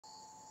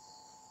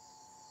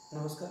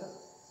नमस्कार.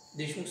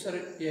 देशमुख सर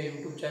या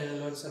यूट्यूब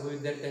चॅनलवर सर्व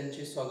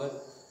विद्यार्थ्यांचे स्वागत.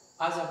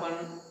 आज आपण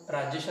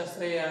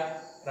राज्यशास्त्र या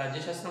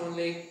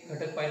राज्यशास्त्रामधले एक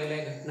घटक पाहिलेला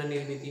आहे, घटना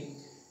निर्मिती.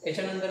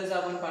 याच्यानंतरच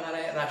आपण पाहणार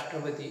आहे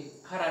राष्ट्रपती.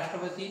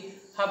 राष्ट्रपती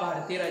हा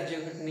भारतीय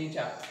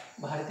राज्यघटनेचा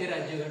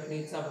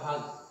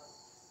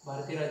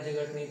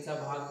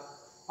भाग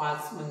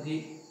 5 मध्ये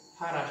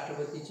हा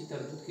राष्ट्रपतीची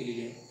तरतूद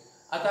केलेली आहे.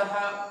 आता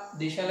हा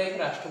देशाला एक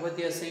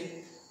राष्ट्रपती असेल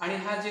आणि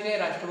हा जे काही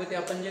राष्ट्रपती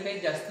आपण जे काही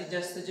जास्तीत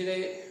जास्त जे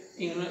काही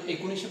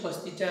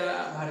 1935च्या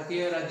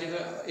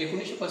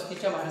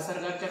भारत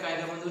सरकारच्या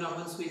कायद्यामधून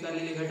आपण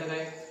स्वीकारलेले घटक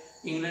आहे.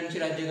 इंग्लंडची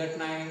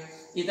राज्यघटना आहे,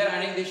 इतर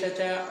अनेक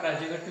देशाच्या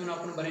राज्यघटनेतून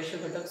आपण बरेचसे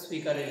घटक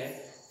स्वीकारलेले आहे.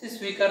 ते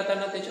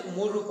स्वीकारताना त्याच्या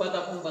मूळ रूपात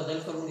आपण बदल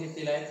करून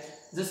घेतलेला आहे.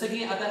 जसं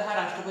की आता हा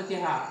राष्ट्रपती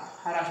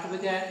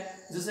आहे.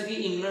 जसं की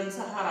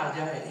इंग्लंडचा हा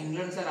राजा आहे,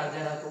 इंग्लंडचा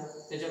राजा राहतो,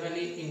 त्याच्याखाली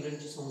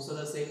इंग्लंडची संसद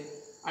असेल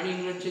आणि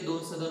इंग्लंडचे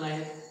 2 सदन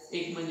आहेत,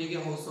 एक म्हणजे की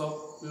हाऊस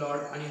ऑफ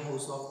लॉर्ड आणि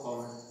हाऊस ऑफ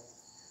कॉमन.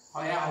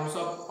 या हाऊस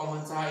ऑफ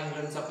कॉमनचा हा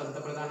इंग्लंडचा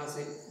पंतप्रधान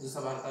असेल, जसा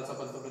भारताचा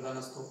पंतप्रधान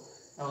असतो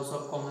हाऊस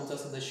ऑफ कॉमनचा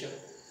सदस्य.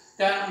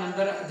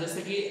 त्यानंतर जसं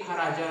की हा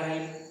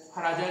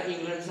राजा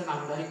इंग्लंडचा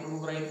नामधारी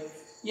प्रमुख राहील.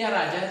 या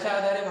राजाच्या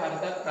आधारे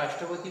भारतात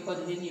राष्ट्रपती पद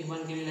हे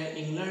निर्माण केलेले आहे.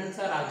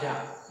 इंग्लंडचा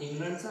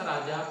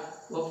राजा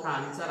व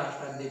फ्रान्सचा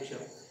राष्ट्राध्यक्ष,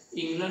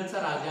 इंग्लंडचा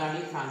राजा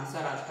आणि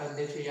फ्रान्सचा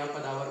राष्ट्राध्यक्ष या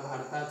पदावर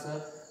भारताचं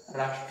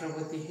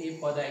राष्ट्रपती हे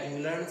पद आहे.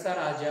 इंग्लंडचा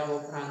राजा व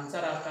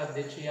फ्रान्सचा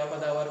राष्ट्राध्यक्ष या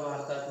पदावर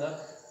भारतातलं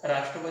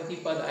राष्ट्रपती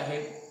पद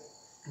आहे.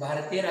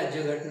 भारतीय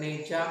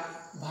राज्यघटनेच्या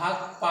भाग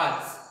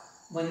 5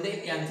 मध्ये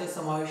यांचा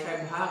समावेश आहे.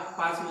 भाग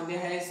 5 मध्ये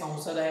आहे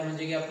संसद आहे,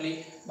 म्हणजे की आपली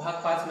भाग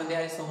 5 मध्ये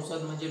आहे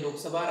संसद म्हणजे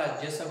लोकसभा,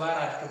 राज्यसभा,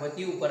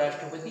 राष्ट्रपती,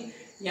 उपराष्ट्रपती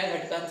या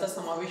घटकांचा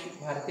समावेश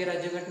भारतीय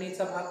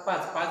राज्यघटनेचा भाग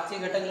 5 चे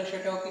घटक लक्षात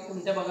ठेवा की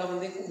कोणत्या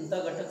भागामध्ये कोणता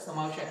घटक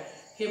समावेश आहे.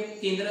 हे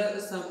केंद्र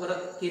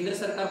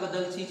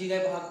सरकारबद्दलची जी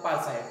काही भाग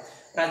 5 आहे.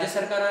 राज्य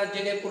सरकार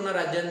जे काही पूर्ण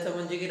राज्यांचं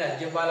म्हणजे की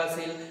राज्यपाल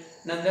असेल,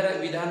 नंतर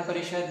विधान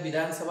परिषद,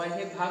 विधानसभा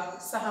हे भाग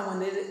 6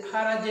 मध्ये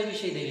हा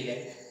राज्याविषयी दिलेला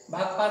आहे.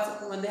 भाग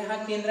 5 मध्ये हा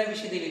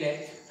केंद्राविषयी दिलेला आहे.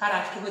 हा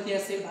राष्ट्रपती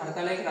असेल,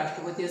 भारताला एक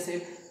राष्ट्रपती असेल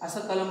असं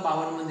कलम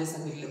 52 मध्ये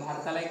सांगितले.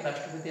 भारताला एक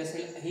राष्ट्रपती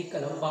असेल ही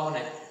कलम 52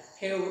 आहे.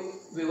 हे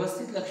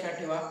व्यवस्थित लक्षात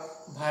ठेवा.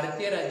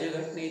 भारतीय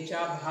राज्यघटनेच्या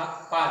भाग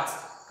 5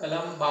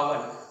 कलम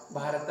 52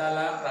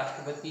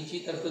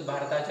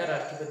 भारताच्या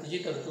राष्ट्रपतीची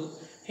तरतूद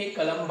हे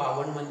कलम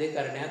 52 मध्ये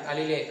करण्यात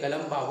आलेले आहे.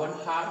 कलम 52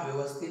 हा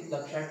व्यवस्थित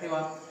लक्षात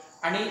ठेवा.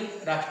 आणि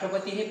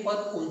राष्ट्रपती हे पद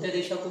कोणत्या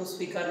देशातून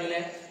स्वीकारलेले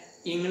आहे?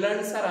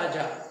 इंग्लंडचा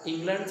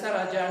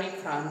राजा आणि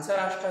फ्रान्सचा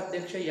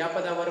राष्ट्राध्यक्ष या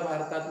पदावर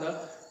भारतातलं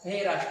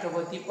हे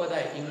राष्ट्रपती पद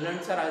आहे.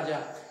 इंग्लंडचा राजा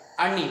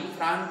आणि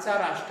फ्रान्सचा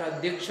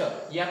राष्ट्राध्यक्ष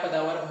या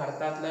पदावर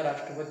भारतातलं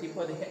राष्ट्रपती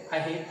पद हे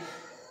आहे.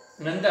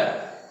 नंतर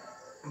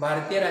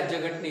भारतीय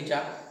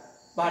राज्यघटनेच्या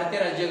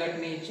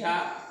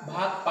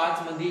भाग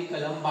 5 मध्ये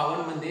कलम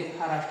 52 मध्ये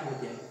हा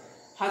राष्ट्रपती आहे.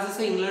 हा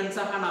जसं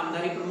इंग्लंडचा हा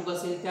नामधारी प्रमुख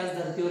असेल त्याच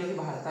धर्तीवरही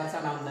भारताचा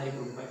नामधारी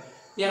प्रमुख आहे.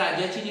 या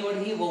राज्याची निवड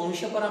ही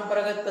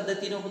वंशपरंपरागत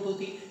पद्धतीने होत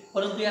होती,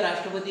 परंतु या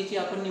राष्ट्रपतीची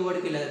आपण निवड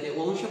केली जाते.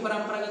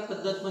 वंशपरंपरागत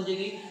पद्धत म्हणजे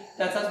की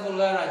त्याचाच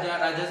मुलगा राजा,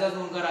 राजाचाच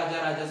मुलगा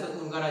राजा, राजाचाच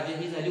मुलगा राजा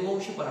ही झाली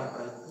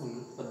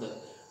वंशपरंपरागत पद्धत.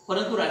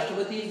 परंतु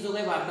राष्ट्रपती जो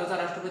काही भारताचा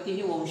राष्ट्रपती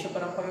ही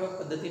वंशपरंपरागत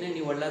पद्धतीने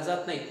निवडला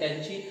जात नाही.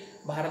 त्यांची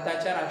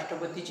भारताच्या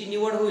राष्ट्रपतीची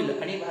निवड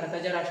होईल आणि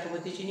भारताच्या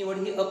राष्ट्रपतीची निवड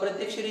ही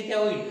अप्रत्यक्षरित्या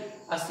होईल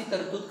अशी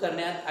तरतूद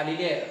करण्यात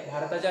आलेली आहे.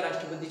 भारताच्या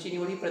राष्ट्रपतीची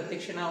निवड ही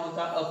प्रत्यक्ष न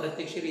होता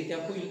अप्रत्यक्षरित्या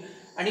होईल.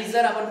 आणि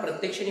जर आपण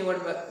प्रत्यक्ष निवड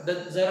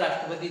जर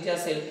राष्ट्रपतीची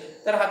असेल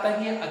तर आता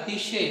ही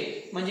अतिशय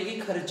म्हणजे की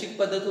खर्चिक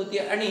पद्धत होती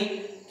आणि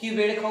ही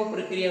वेळखाऊ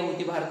प्रक्रिया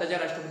होती भारताच्या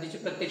राष्ट्रपतीची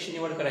प्रत्यक्ष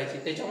निवड करायची.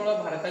 त्याच्यामुळे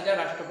भारताच्या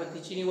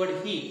राष्ट्रपतीची निवड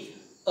ही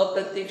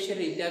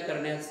अप्रत्यक्षरित्या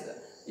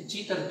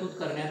करण्याची तरतूद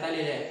करण्यात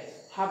आलेली आहे.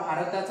 हा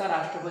भारताचा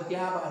राष्ट्रपती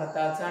हा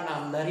भारताचा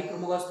नामधारी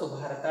प्रमुख असतो.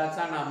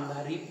 भारताचा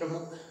नामधारी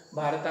प्रमुख,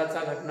 भारताचा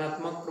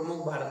घटनात्मक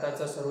प्रमुख,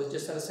 भारताचा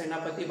सर्वोच्च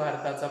सरसेनापती,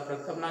 भारताचा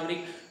प्रथम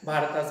नागरिक,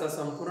 भारताचा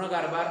संपूर्ण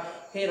कारभार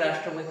हे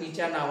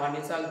राष्ट्रपतीच्या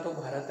नावाने चालतो.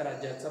 भारत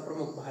राज्याचा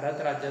प्रमुख,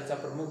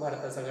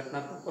 भारताचा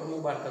घटनात्मक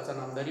प्रमुख, भारताचा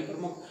नामधारी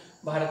प्रमुख,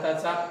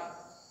 भारताचा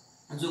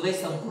जो काही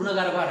संपूर्ण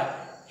कारभार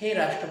हे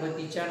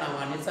राष्ट्रपतीच्या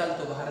नावाने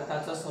चालतो.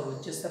 भारताचा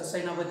सर्वोच्च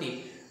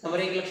सरसेनापती. नंबर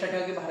 1 लक्षात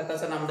ठेवा की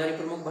भारताचा नामधारी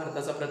प्रमुख,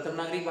 भारताचा प्रथम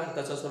नागरिक,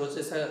 भारताचा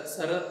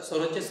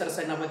सर्वोच्च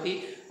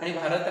सरसेनापती आणि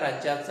भारत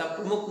राज्याचा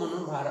प्रमुख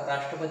म्हणून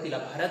राष्ट्रपतीला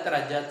भारत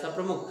राज्याचा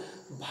प्रमुख,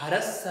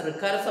 भारत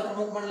सरकारचा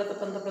प्रमुख म्हणलं तर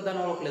पंतप्रधान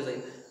ओळखले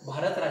जाईल.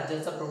 भारत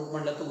राज्याचा प्रमुख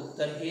म्हणलं तर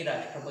उत्तर हे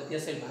राष्ट्रपती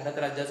असेल. भारत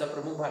राज्याचा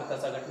प्रमुख,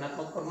 भारताचा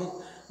घटनात्मक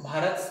प्रमुख,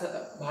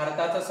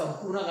 भारताचा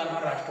संपूर्ण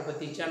कारभार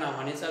राष्ट्रपतीच्या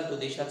नावाने चालतो.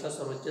 देशाचा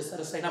सर्वोच्च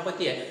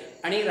सरसेनापती आहे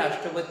आणि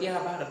राष्ट्रपती हा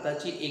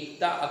भारताची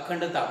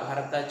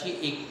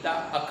एकता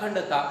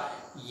अखंडता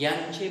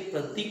यांचे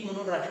प्रतीक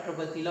म्हणून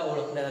राष्ट्रपतीला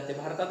ओळखले जाते.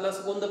 भारतातलं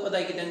असं कोणतं पद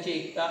आहे की त्यांची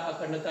एकता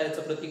अखंडता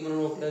याचं प्रतीक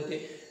म्हणून ओळखले जाते?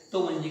 तो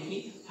म्हणजे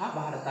की हा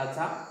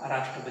भारताचा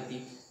राष्ट्रपती.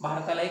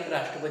 भारताला एक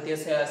राष्ट्रपती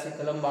असे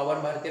कलम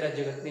 52 भारतीय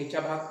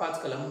राज्यघटनेच्या भाग 5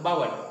 कलम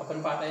 52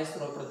 आपण पाहत आहे.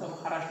 सर्वप्रथम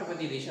हा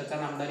राष्ट्रपती देशाचा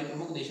नामधारी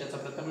प्रमुख, देशाचा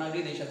प्रथम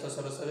नागरिक, देशाचा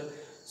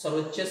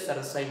सर्वोच्च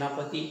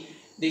सरसेनापती,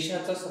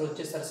 देशाचा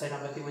सर्वोच्च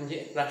सरसेनापती म्हणजे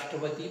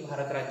राष्ट्रपती,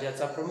 भारत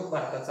राज्याचा प्रमुख,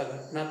 भारताचा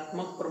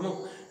घटनात्मक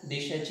प्रमुख,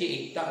 देशाची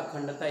एकता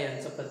अखंडता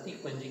यांचं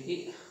प्रतीक म्हणजे की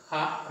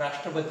हा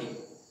राष्ट्रपती.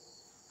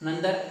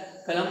 नंतर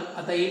कलम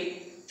आता येईल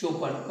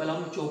 54,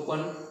 कलम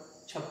 54,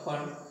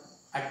 56,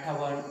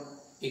 58,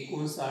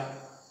 59,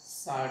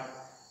 60,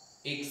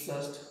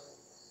 61,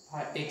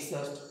 हा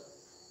 61,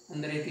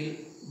 नंतर येतील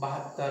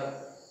 72,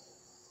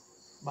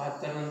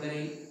 72 नंतर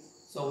येईल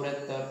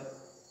 74,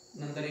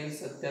 नंतर येईल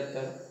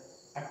 77,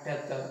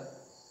 78,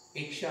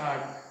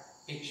 108,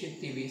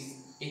 123,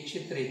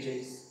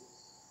 143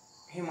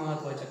 हे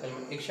महत्त्वाच्या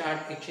कलम.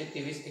 108,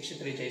 123,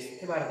 143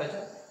 हे भारताच्या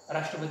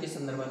राष्ट्रपती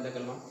संदर्भातल्या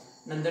कलम.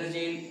 नंतर जे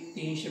येईल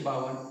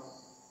 352,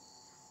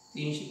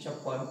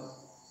 356,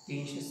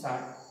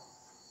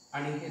 360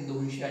 आणि हे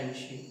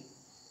 280,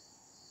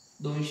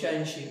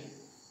 280,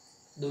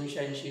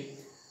 280.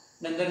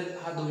 नंतर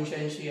हा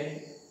 280 आहे,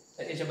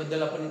 तर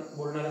याच्याबद्दल आपण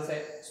बोलणारच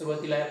आहे.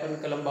 सुरुवातीला आपण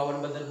कलम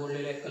 52 बद्दल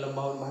बोललेले आहे. कलम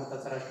 52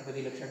 भारताचा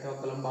राष्ट्रपती लक्षात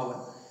ठेवा. कलम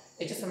 52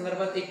 याच्या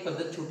संदर्भात एक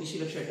पद्धत छोटीशी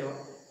लक्षात ठेवा.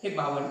 हे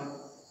 52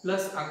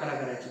 प्लस 11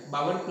 करायची.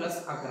 52 प्लस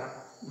 11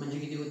 म्हणजे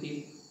किती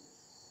होतील?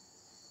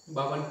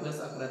 52 प्लस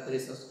 11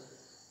 63.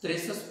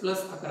 63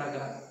 प्लस 11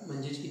 करा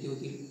म्हणजे किती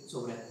होतील?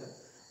 74.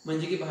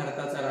 म्हणजे की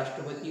भारताचा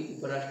राष्ट्रपती,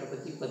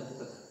 उपराष्ट्रपती,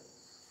 पंतप्रधान.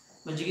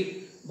 म्हणजे की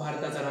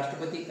भारताचा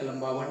राष्ट्रपती कलम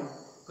 52,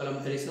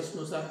 कलम 63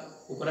 नुसार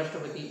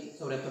उपराष्ट्रपती,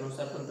 74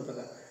 नुसार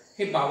पंतप्रधान.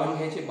 हे 52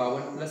 घ्यायचे.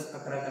 52 प्लस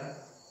 11 करा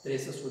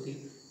 63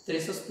 होतील.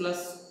 63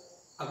 प्लस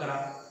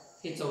 11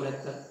 हे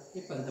 74,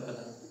 हे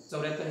पंतप्रधान.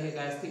 74 हे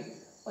काय असतील?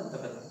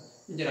 पंतप्रधान.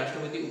 म्हणजे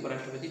राष्ट्रपती,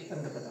 उपराष्ट्रपती,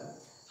 पंतप्रधान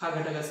हा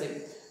घटक असेल.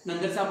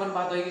 नंतरचा आपण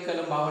पाहतोय की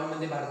कलम 52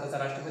 मध्ये भारताचा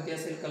राष्ट्रपती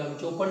असेल. कलम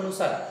 54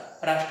 नुसार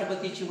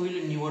राष्ट्रपतीची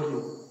होईल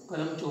निवडणूक.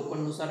 कलम 54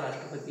 नुसार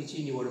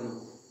राष्ट्रपतीची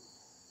निवडणूक.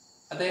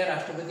 आता या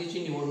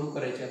राष्ट्रपतीची निवडणूक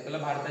करायची आपल्याला.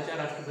 भारताच्या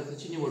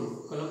राष्ट्रपतीची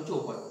निवडणूक कलम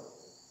 54.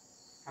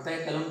 आता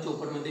या कलम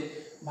 54 मध्ये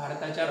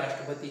भारताच्या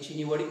राष्ट्रपतीची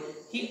निवड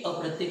ही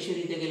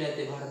अप्रत्यक्षरित्या केली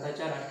जाते.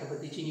 भारताच्या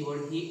राष्ट्रपतीची निवड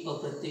ही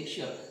अप्रत्यक्ष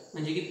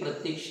म्हणजे की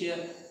प्रत्यक्ष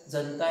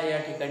जनता या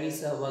ठिकाणी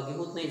सहभागी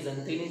होत नाही.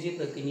 जनतेने जे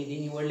प्रतिनिधी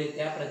निवडले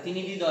त्या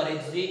प्रतिनिधीद्वारे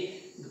जे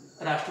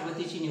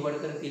राष्ट्रपतीची निवड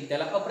करतील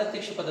त्याला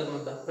अप्रत्यक्ष पद्धत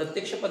म्हणतात.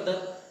 प्रत्यक्ष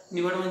पद्धत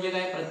निवड म्हणजे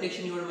काय? प्रत्यक्ष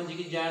निवड म्हणजे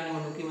की ज्या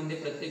निवडणुकीमध्ये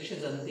प्रत्यक्ष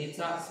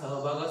जनतेचा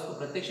सहभाग असतो,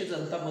 प्रत्यक्ष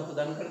जनता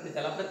मतदान करते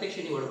त्याला प्रत्यक्ष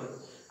निवड म्हणतात.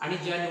 आणि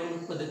ज्या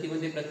निवडणूक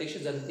पद्धतीमध्ये प्रत्यक्ष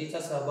जनतेचा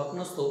सहभाग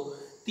नसतो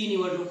ती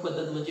निवडणूक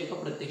पद्धत म्हणजे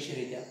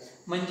अप्रत्यक्षरित्या.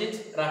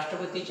 म्हणजेच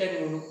राष्ट्रपतीच्या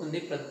निवडणुकीमध्ये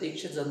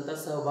प्रत्यक्ष जनता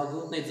सहभागी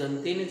होत नाही.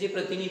 जनतेने जे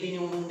प्रतिनिधी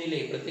निवडून दिले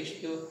प्रत्यक्ष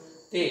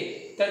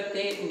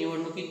ते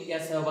निवडणुकीत या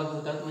सहभागी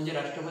होतात. म्हणजे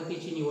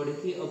राष्ट्रपतीची निवड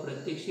ही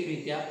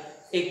अप्रत्यक्षरित्या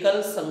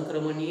एकल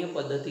संक्रमणीय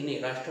पद्धतीने,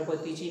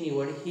 राष्ट्रपतीची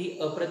निवड ही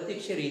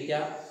अप्रत्यक्षरित्या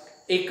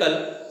एकल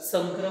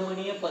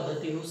संक्रमणीय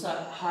पद्धतीनुसार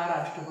हा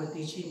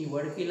राष्ट्रपतीची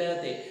निवड केली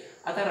जाते.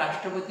 आता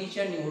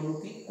राष्ट्रपतीच्या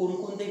निवडणुकीत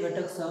कोणकोणते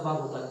घटक सहभाग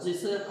होतात?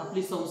 जसं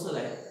आपली संसद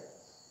आहे,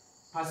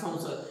 हा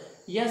संसद,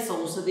 या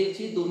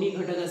संसदेचे दोन्ही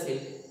घटक असेल.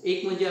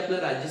 एक म्हणजे आपलं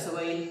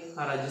राज्यसभा येईल,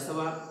 हा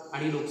राज्यसभा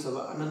आणि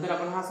लोकसभा. नंतर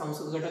आपण हा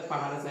संसद घटक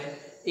पाहणारच आहे.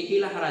 एक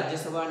येईल हा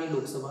राज्यसभा आणि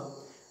लोकसभा.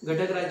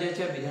 घटक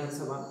राज्याच्या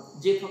विधानसभा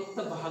जे फक्त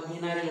भाग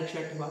घेणारे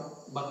लक्षात ठेवा,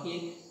 बाकी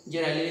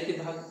जे राहिलेले ते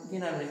भाग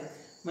घेणार नाही.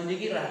 म्हणजे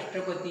की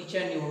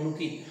राष्ट्रपतीच्या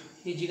निवडणुकीत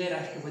ही जी काही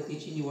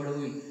राष्ट्रपतीची निवड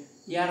होईल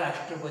या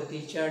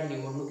राष्ट्रपतीच्या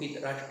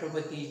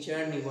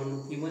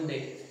निवडणुकीमध्ये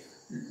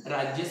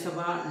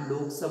राज्यसभा,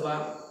 लोकसभा,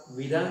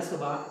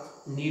 विधानसभा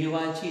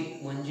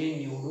निर्वाचित म्हणजे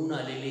निवडून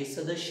आलेले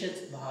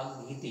सदस्यच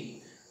भाग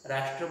घेतील.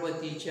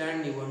 राष्ट्रपतीच्या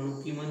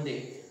निवडणुकीमध्ये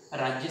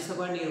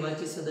राज्यसभा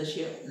निर्वाचित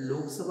सदस्य,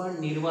 लोकसभा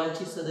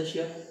निर्वाचित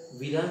सदस्य,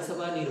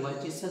 विधानसभा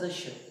निर्वाचित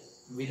सदस्य,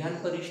 विधान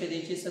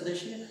परिषदेचे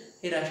सदस्य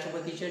हे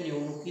राष्ट्रपतीच्या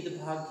निवडणुकीत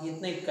भाग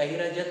घेत नाहीत. काही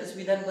राज्यातच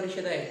विधान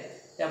परिषद आहे,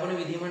 त्या आपण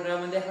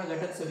विधिमंडळामध्ये हा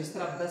घटक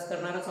सविस्तर अभ्यास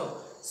करणारच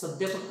आहोत.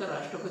 सध्या फक्त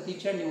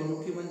राष्ट्रपतीच्या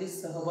निवडणुकीमध्ये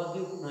सहभागी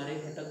होणारे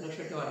घटक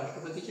लक्षात ठेवा.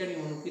 राष्ट्रपतीच्या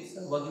निवडणुकीत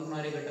सहभागी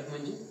होणारे घटक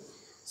म्हणजे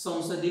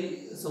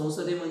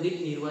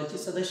संसदेमधील निर्वाचित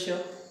सदस्य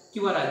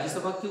किंवा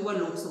राज्यसभा किंवा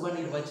लोकसभा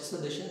निर्वाचित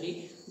सदस्य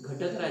आणि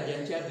घटक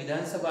राज्यांच्या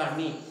विधानसभा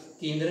आणि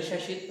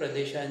केंद्रशासित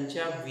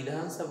प्रदेशांच्या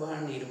विधानसभा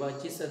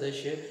निर्वाचित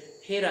सदस्य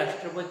हे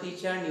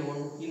राष्ट्रपतीच्या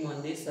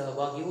निवडणुकीमध्ये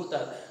सहभागी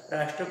होतात.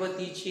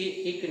 राष्ट्रपतीचे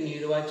एक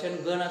निर्वाचन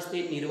गण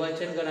असते.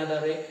 निर्वाचन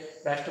गणाद्वारे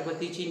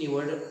राष्ट्रपतीची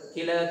निवड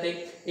केली जाते.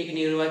 एक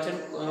निर्वाचन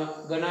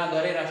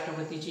गणाद्वारे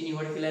राष्ट्रपतीची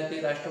निवड केली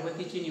जाते.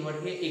 राष्ट्रपतीची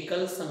निवड हे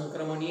एकल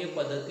संक्रमणीय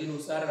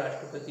पद्धतीनुसार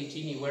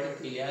राष्ट्रपतीची निवड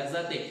केली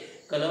जाते.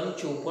 कलम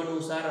 54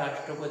 नुसार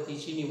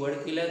राष्ट्रपतीची निवड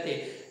केली जाते.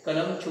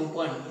 कलम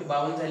 54 हे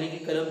 52 झाले की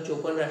कलम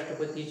 54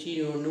 राष्ट्रपतीची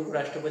निवडणूक.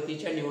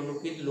 राष्ट्रपतीच्या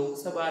निवडणुकीत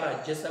लोकसभा,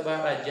 राज्यसभा,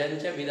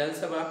 राज्यांच्या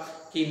विधानसभा,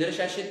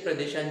 केंद्रशासित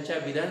प्रदेशांच्या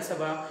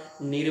विधानसभा,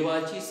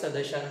 निर्वाचित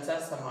सदस्यांचा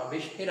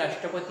समावेश हे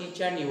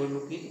राष्ट्रपतीच्या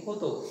निवडणुकीत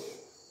होतो.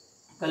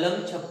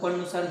 कलम 56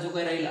 नुसार जो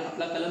काही राहील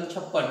आपला कलम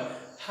 56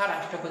 हा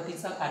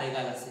राष्ट्रपतीचा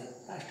कार्यकाल असेल.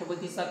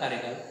 राष्ट्रपतीचा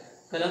कार्यकाल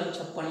कलम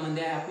 56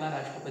 मध्ये आहे आपला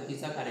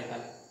राष्ट्रपतीचा कार्यकाल.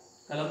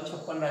 कलम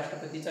 56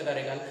 राष्ट्रपतीचा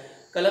कार्यकाल.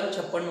 कलम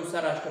 56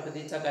 नुसार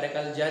राष्ट्रपतीचा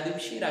कार्यकाल ज्या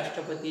दिवशी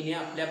राष्ट्रपतीने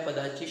आपल्या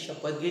पदाची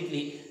शपथ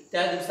घेतली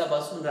त्या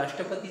दिवसापासून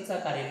राष्ट्रपतीचा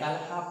कार्यकाल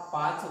हा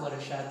 5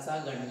 वर्षाचा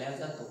गणला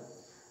जातो.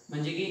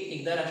 म्हणजे की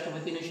एकदा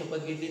राष्ट्रपतीने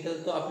शपथ घेतली तर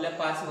तो आपल्या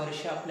 5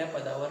 वर्ष आपल्या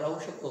पदावर राहू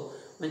शकतो.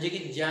 म्हणजे की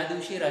ज्या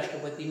दिवशी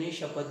राष्ट्रपतीने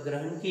शपथ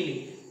ग्रहण केली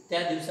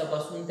त्या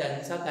दिवसापासून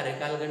त्यांचा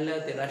कार्यकाल गणला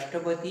जाते.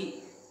 राष्ट्रपती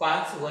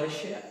 5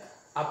 वर्ष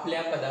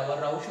आपल्या पदावर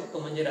राहू शकतो.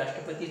 म्हणजे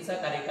राष्ट्रपतीचा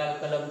कार्यकाल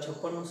कलम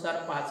 56 नुसार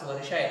 5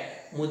 वर्ष आहे.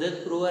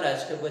 मुदतपूर्व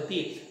राष्ट्रपती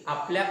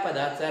आपल्या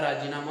पदाचा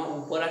राजीनामा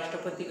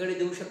उपराष्ट्रपतीकडे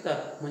देऊ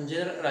शकतात.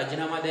 म्हणजे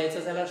राजीनामा द्यायचा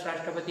झाला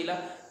राष्ट्रपतीला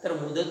तर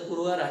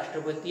मुदतपूर्व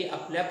राष्ट्रपती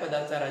आपल्या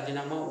पदाचा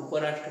राजीनामा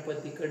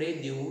उपराष्ट्रपतीकडे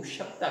देऊ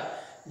शकतात.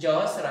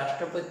 जेव्हा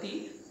राष्ट्रपती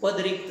पद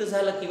रिक्त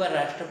झालं किंवा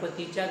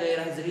राष्ट्रपतीच्या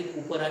गैरहजेरीत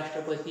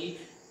उपराष्ट्रपती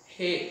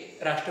हे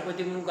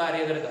राष्ट्रपती म्हणून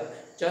कार्य करतात.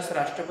 जेव्हा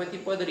राष्ट्रपती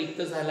पद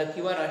रिक्त झालं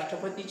किंवा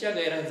राष्ट्रपतीच्या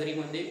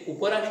गैरहजेरीमध्ये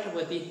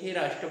उपराष्ट्रपती हे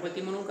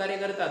राष्ट्रपती म्हणून कार्य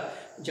करतात.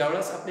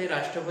 ज्यावेळेस आपले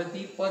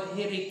राष्ट्रपती पद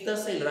हे रिक्त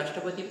असेल,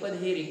 राष्ट्रपती पद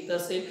हे रिक्त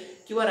असेल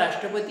किंवा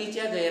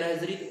राष्ट्रपतीच्या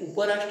गैरहजेरीत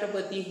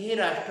उपराष्ट्रपती हे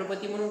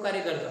राष्ट्रपती म्हणून कार्य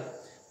करतात.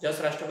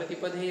 ज्यावेळेस राष्ट्रपती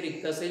पद हे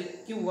रिक्त असेल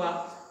किंवा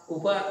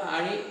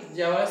आणि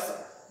ज्यावेळेस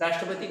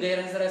राष्ट्रपती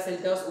गैरहजर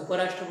असेल तेव्हा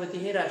उपराष्ट्रपती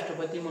हे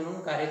राष्ट्रपती म्हणून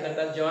कार्य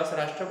करतात. जेव्हा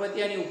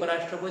राष्ट्रपती आणि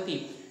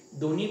उपराष्ट्रपती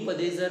दोन्ही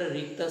पदे जर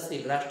रिक्त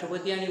असेल,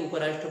 राष्ट्रपती आणि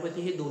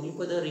उपराष्ट्रपती हे दोन्ही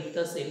पद रिक्त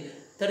असेल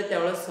तर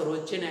त्यावेळेस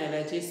सर्वोच्च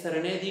न्यायालयाचे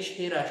सरन्यायाधीश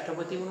हे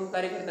राष्ट्रपती म्हणून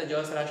कार्य करतात.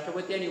 जेव्हा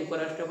राष्ट्रपती आणि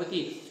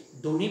उपराष्ट्रपती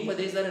दोन्ही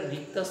पदे जर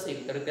रिक्त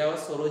असेल तर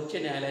त्यावेळेस सर्वोच्च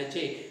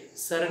न्यायालयाचे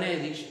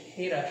सरन्यायाधीश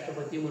हे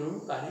राष्ट्रपती म्हणून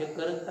कार्य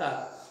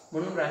करतात.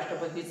 म्हणून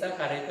राष्ट्रपतीचा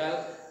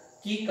कार्यकाल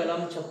की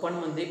कलम 56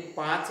 मध्ये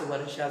 5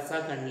 वर्षाचा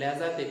गणल्या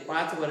जाते.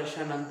 5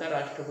 वर्षानंतर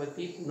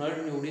राष्ट्रपती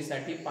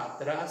पुनर्निवडीसाठी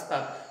पात्र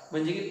असतात.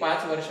 म्हणजे की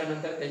 5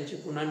 वर्षानंतर त्यांची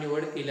पुन्हा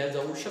निवड केल्या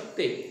जाऊ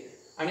शकते.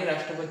 आणि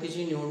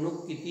राष्ट्रपतीची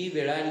निवडणूक किती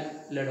वेळा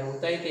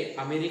लढवता येते?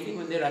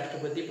 अमेरिकेमध्ये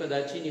राष्ट्रपती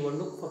पदाची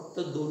निवडणूक फक्त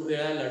 2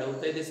 वेळा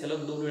लढवता येते.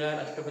 सलग 2 वेळा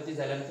राष्ट्रपती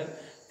झाल्यानंतर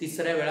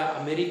तिसऱ्या वेळा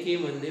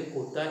अमेरिकेमध्ये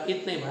होता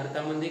येत नाही.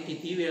 भारतामध्ये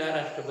किती वेळा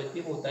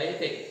राष्ट्रपती होता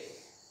येते?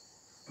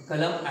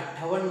 कलम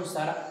 58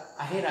 नुसार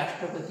आहे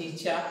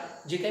राष्ट्रपतीच्या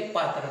जे काही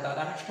पात्रता.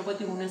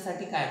 राष्ट्रपती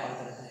होण्यासाठी काय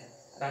पात्रता आहे?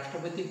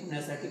 राष्ट्रपती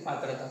होण्यासाठी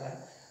पात्रता काय?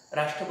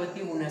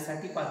 राष्ट्रपती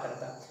होण्यासाठी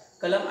पात्रता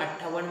कलम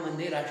 58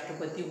 मध्ये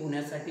राष्ट्रपती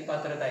होण्यासाठी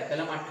पात्रता आहे.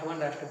 कलम 58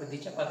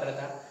 राष्ट्रपतीच्या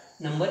पात्रता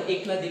नंबर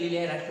 1 ला दिलेली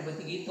आहे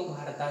राष्ट्रपती की तो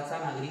भारताचा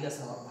नागरिक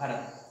असावा.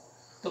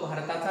 तो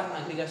भारताचा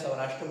नागरिक असावा.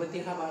 राष्ट्रपती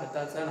हा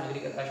भारताचा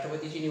नागरिक,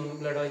 राष्ट्रपतीची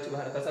निवडणूक लढवायची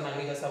भारताचा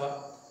नागरिक असावा.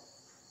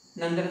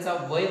 नंतरचा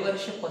वय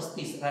वर्ष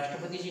 35.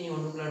 राष्ट्रपतीची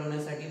निवडणूक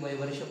लढवण्यासाठी वय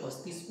वर्ष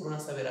 35 पूर्ण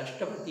असावे.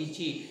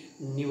 राष्ट्रपतीची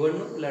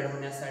निवडणूक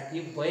लढवण्यासाठी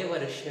वय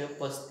वर्ष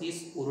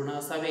 35 पूर्ण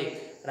असावे.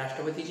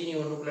 राष्ट्रपतीची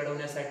निवडणूक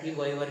लढवण्यासाठी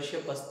वय वर्ष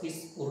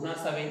 35 पूर्ण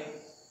असावे.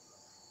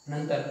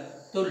 नंतर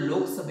तो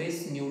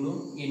लोकसभेस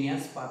निवडून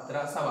येण्यास पात्र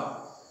असावा.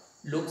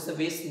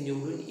 लोकसभेस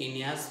निवडून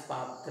येण्यास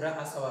पात्र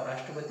असावा.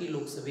 राष्ट्रपती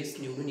लोकसभेस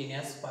निवडून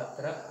येण्यास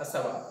पात्र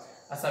असावा.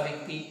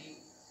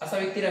 असा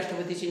व्यक्ती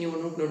राष्ट्रपतीची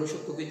निवडणूक लढू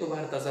शकतो की तो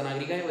भारताचा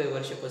नागरिक आहे, वय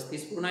वर्ष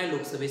 35 पूर्ण आहे,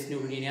 लोकसभेस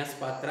निवडून येण्यास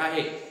पात्र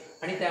आहे.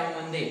 आणि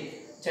त्यामध्ये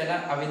ज्याला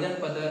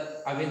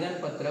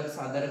आवेदनपत्रक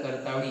सादर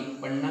करतावेळी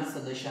 50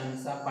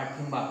 सदस्यांचा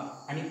पाठिंबा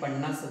आणि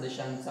 50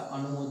 सदस्यांचा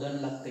अनुमोदन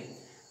लागते.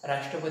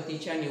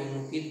 राष्ट्रपतीच्या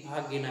निवडणुकीत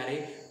भाग घेणारे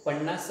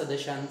 50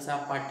 सदस्यांचा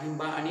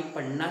पाठिंबा आणि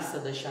 50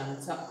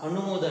 सदस्यांचा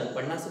अनुमोदन,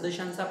 50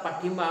 सदस्यांचा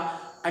पाठिंबा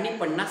आणि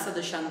 50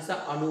 सदस्यांचा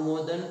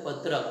अनुमोदन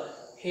पत्रक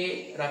हे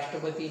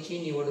राष्ट्रपतीची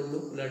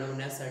निवडणूक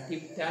लढवण्यासाठी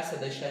त्या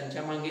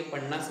सदस्यांच्या मागे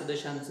 50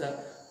 सदस्यांचा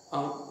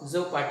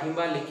जो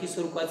पाठिंबा लेखी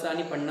स्वरूपाचा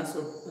आणि 50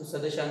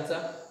 सदस्यांचा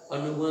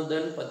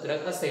अनुमोदन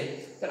पत्रक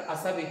असेल तर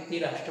असा व्यक्ती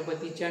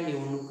राष्ट्रपतीच्या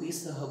निवडणुकीत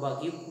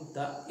सहभागी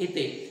होता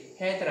येते.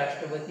 हे आहेत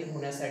राष्ट्रपती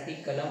होण्यासाठी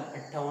कलम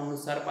 58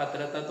 नुसार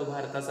पात्रता. तो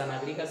भारताचा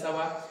नागरिक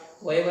असावा,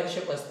 वय वर्ष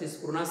 35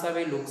 पूर्ण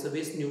असावे,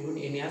 लोकसभेस निवडून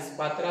येण्यास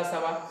पात्र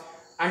असावा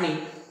आणि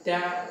त्या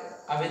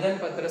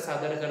आवेदनपत्र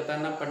सादर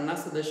करताना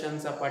 50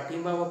 सदस्यांचा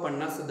पाठिंबा व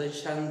 50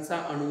 सदस्यांचा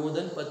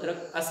अनुमोदन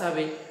पत्रक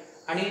असावे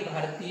आणि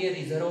भारतीय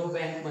रिझर्व्ह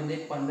बँकमध्ये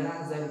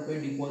 15,000 रुपये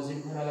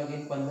डिपॉझिट भरावे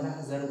लागेल.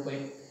 15,000 रुपये.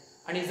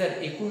 आणि जर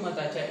एकूण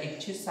मताच्या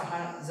 106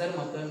 जर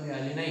मतं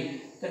मिळाली नाही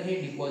तर हे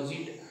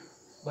डिपॉझिट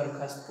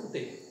बरखास्त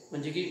होते.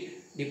 म्हणजे की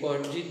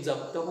डिपॉझिट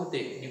जप्त होते.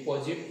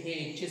 डिपॉझिट हे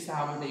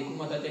 106 मध्ये एकूण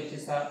मताच्या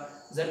 106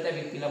 जर त्या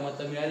व्यक्तीला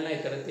मतं मिळाली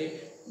नाही तर ते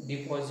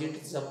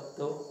डिपॉझिट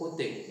जप्त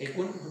होते.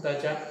 एकूण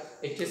मताच्या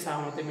 106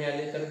 मते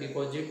मिळाले तर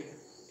डिपॉझिट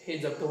हे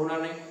जप्त होणार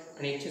नाही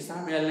आणि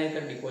 106 मिळाले नाही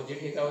तर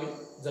डिपॉझिट हे काय होईल?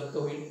 जप्त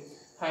होईल.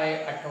 हा आहे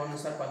 58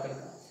 नुसार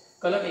पात्रता.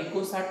 कलम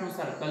 59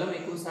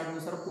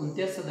 नुसार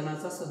कोणत्या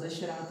सदनाचा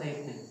सदस्य राहता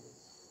येत नाही?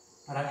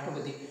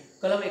 राष्ट्रपती.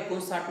 कलम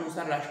 59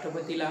 नुसार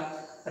राष्ट्रपतीला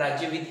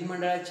राज्य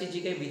विधिमंडळाची जी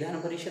काही विधान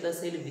परिषद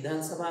असेल,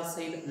 विधानसभा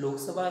असेल,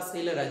 लोकसभा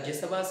असेल,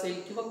 राज्यसभा असेल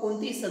किंवा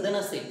कोणतेही सदन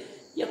असेल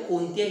या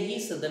कोणत्याही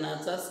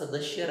सदनाचा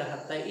सदस्य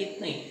राहता येत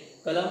नाही.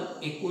 कलम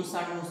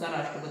 59 नुसार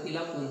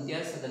राष्ट्रपतीला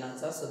कोणत्या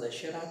सदनाचा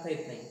सदस्य राहता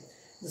येत नाही.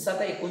 जसं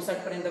आता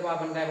 59 पर्यंत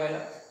आपण काय पाहिलं?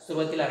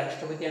 सुरुवातीला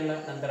राष्ट्रपती आणला,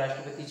 नंतर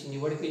राष्ट्रपतीची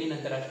निवड केली,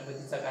 नंतर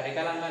राष्ट्रपतीचा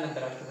कार्यकाल आणला,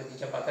 नंतर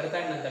राष्ट्रपतीच्या पात्रता,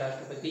 नंतर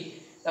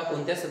राष्ट्रपतीला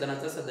कोणत्या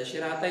सदनाचा सदस्य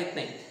राहता येत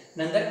नाही.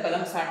 नंतर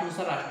कलम 60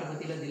 नुसार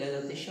राष्ट्रपतीला दिल्या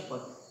जाते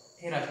शपथ.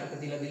 हे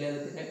राष्ट्रपतीला दिल्या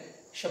जाते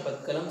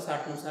शपथ. कलम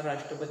 60 नुसार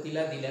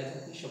राष्ट्रपतीला दिल्या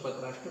जाते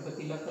शपथ.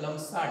 राष्ट्रपतीला कलम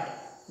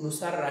 60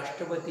 नुसार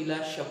राष्ट्रपतीला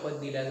शपथ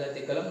दिल्या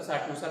जाते. कलम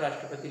 60 नुसार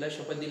राष्ट्रपतीला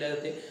शपथ दिल्या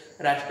जाते.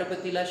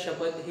 राष्ट्रपतीला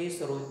शपथ हे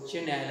सर्वोच्च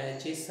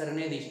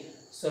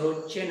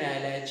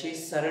न्यायालयाचे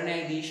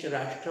सरन्यायाधीश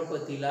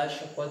राष्ट्रपतीला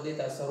शपथ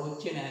देतात.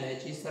 सर्वोच्च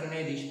न्यायालयाचे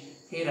सरन्यायाधीश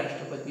हे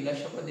राष्ट्रपतीला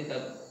शपथ देतात.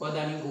 पद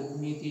आणि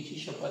गोपनीयतेची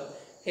शपथ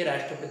हे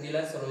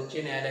राष्ट्रपतीला सर्वोच्च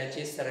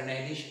न्यायालयाचे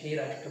सरन्यायाधीश हे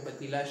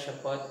राष्ट्रपतीला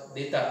शपथ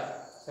देतात.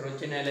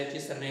 सर्वोच्च न्यायालयाचे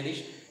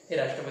सरन्यायाधीश हे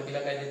राष्ट्रपतीला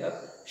काय देतात?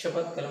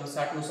 शपथ. कलम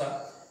 60 नुसार.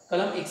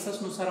 कलम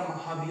 61 नुसार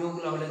महाभियोग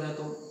लावला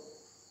जातो.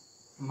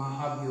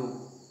 महाभियोग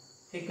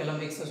हे कलम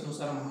 61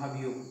 नुसार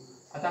महाभियोग.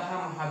 आता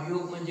हा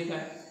महाभियोग म्हणजे काय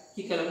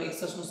की कलम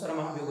 61 नुसार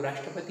महाभियोग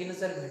राष्ट्रपतीने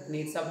जर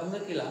घटनेचा भंग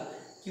केला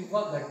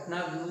किंवा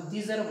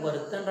घटनाविरोधी जर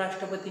वर्तन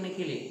राष्ट्रपतीने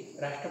केले,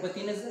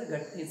 राष्ट्रपतीने जर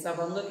घटनेचा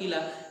भंग केला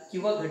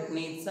किंवा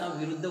घटनेचा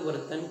विरुद्ध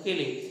वर्तन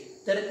केले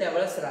तर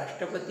त्यावेळेस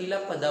राष्ट्रपतीला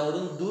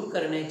पदावरून दूर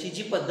करण्याची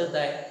जी पद्धत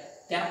आहे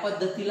त्या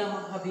पद्धतीला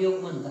महाभियोग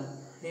म्हणतात.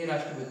 हे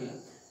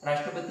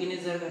राष्ट्रपतीने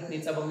जर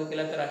घटनेचा भंग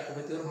केला तर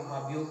राष्ट्रपतीवर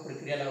महाभियोग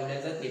प्रक्रिया लावल्या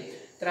जाते.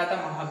 तर आता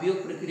महाभियोग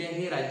प्रक्रिया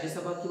हे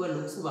राज्यसभा किंवा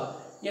लोकसभा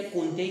या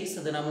कोणत्याही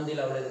सदनामध्ये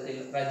लावल्या जाते,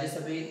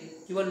 राज्यसभे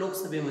किंवा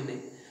लोकसभेमध्ये.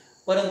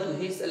 परंतु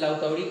हे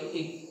लावतावेळी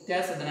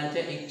त्या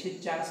सदनाच्या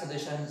 104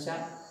 सदस्यांच्या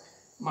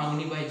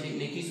मागणी पाहिजे,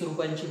 लेखी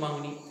स्वरूपांची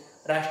मागणी.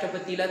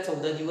 राष्ट्रपतीला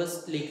 14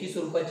 दिवस लेखी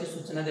स्वरूपाची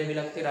सूचना द्यावी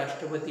लागते.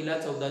 राष्ट्रपतीला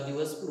 14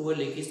 दिवस पूर्व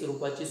लेखी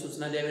स्वरूपाची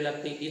सूचना द्यावी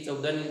लागते की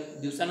 14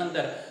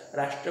 दिवसानंतर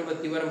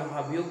राष्ट्रपतीवर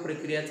महाभियोग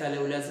प्रक्रिया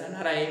चालवल्या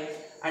जाणार आहे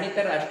आणि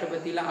त्या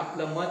राष्ट्रपतीला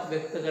आपलं मत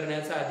व्यक्त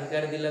करण्याचा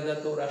अधिकार दिला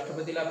जातो.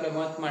 राष्ट्रपतीला आपलं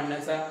मत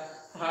मांडण्याचा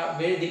हा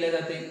वेळ दिला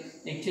जाते.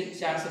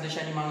 104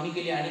 सदस्यांनी मागणी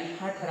केली आणि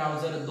हा ठराव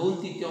जर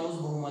 2/3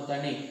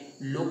 बहुमताने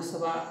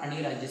लोकसभा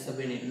आणि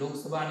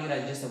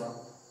राज्यसभा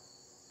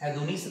या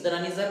दोन्ही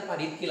सदनांनी जर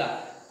पारित केला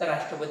तर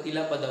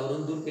राष्ट्रपतीला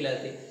पदावरून दूर केले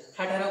जाते.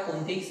 हा ठराव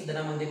कोणत्याही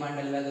सदनामध्ये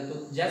मांडला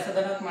जातो. ज्या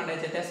सदनात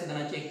मांडायच्या त्या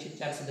सदनाच्या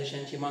 104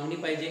 सदस्यांची मागणी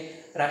पाहिजे.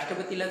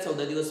 राष्ट्रपतीला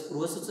 14 दिवस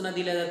पूर्वसूचना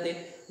दिल्या जाते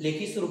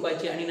लेखी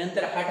स्वरूपाची आणि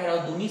नंतर हा ठराव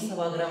दोन्ही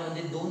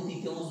सभागृहामध्ये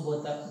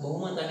 2/3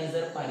 बहुमताने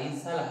जर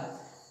पारित झाला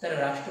तर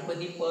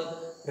राष्ट्रपती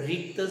पद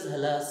रिक्त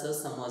झालं असं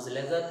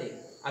समजल्या जाते.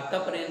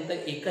 आतापर्यंत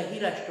एकाही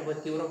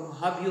राष्ट्रपतीवर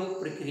महाभियोग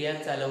प्रक्रिया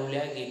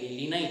चालवल्या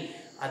गेलेली नाही.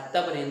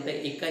 आतापर्यंत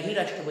एकाही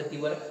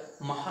राष्ट्रपतीवर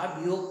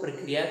महाभियोग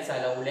प्रक्रिया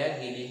चालवल्या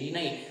गेलेली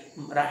नाही.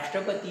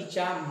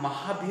 राष्ट्रपतीच्या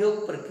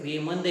महाभियोग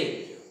प्रक्रियेमध्ये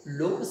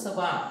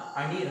लोकसभा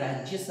आणि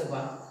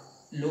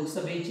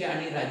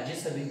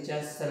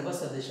राज्यसभेच्या सर्व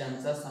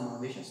सदस्यांचा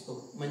समावेश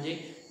असतो. म्हणजे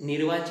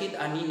निर्वाचित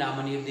आणि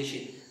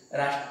नामनिर्देशित.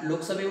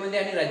 लोकसभेमध्ये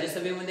आणि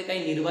राज्यसभेमध्ये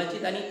काही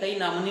निर्वाचित आणि काही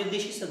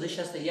नामनिर्देशित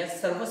सदस्य असतात. या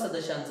सर्व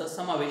सदस्यांचा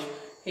समावेश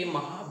हे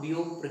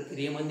महाभियोग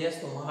प्रक्रियेमध्ये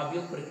असतो.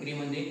 महाभियोग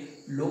प्रक्रियेमध्ये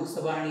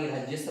लोकसभा आणि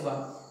राज्यसभा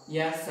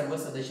या सर्व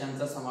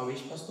सदस्यांचा समावेश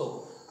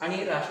असतो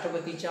आणि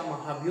राष्ट्रपतीच्या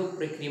महाभियोग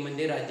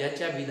प्रक्रियेमध्ये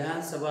राज्याच्या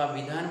विधानसभा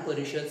विधान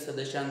परिषद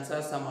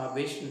सदस्यांचा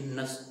समावेश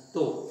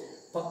नसतो.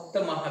 फक्त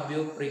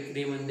महाभियोग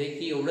प्रक्रियेमध्ये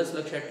की एवढंच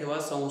लक्षात ठेवा,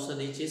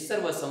 संसदेचे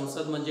सर्व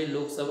संसद म्हणजे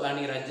लोकसभा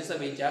आणि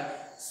राज्यसभेच्या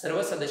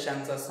सर्व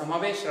सदस्यांचा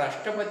समावेश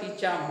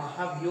राष्ट्रपतीच्या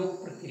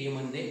महाभियोग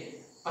प्रक्रियेमध्ये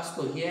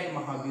असतो. ही आहे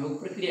महाभियोग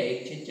प्रक्रिया.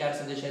 104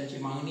 सदस्यांची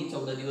मागणी,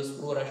 14 दिवस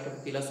पूर्व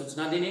राष्ट्रपतीला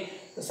सूचना देणे,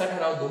 तसा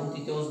ठराव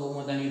 2/3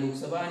 बहुमताने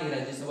लोकसभा आणि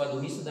राज्यसभा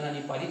दोन्ही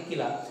सदनांनी पारित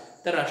केला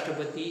तर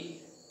राष्ट्रपती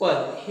पद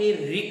हे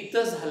रिक्त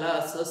झालं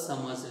असं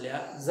समजल्या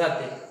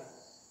जाते.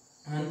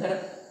 नंतर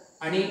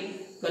आणि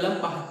कलम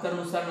 72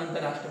 नुसार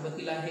नंतर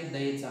राष्ट्रपतीला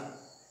दयेचा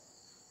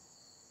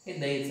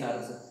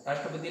अर्ज,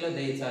 राष्ट्रपतीला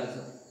दयेचा अर्ज.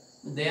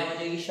 दया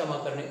म्हणजे क्षमा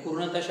करणे,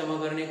 पूर्णतः क्षमा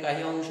करणे,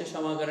 काही अंश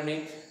क्षमा करणे,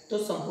 तो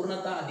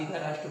संपूर्णतः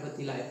अधिकार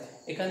राष्ट्रपतीला आहे.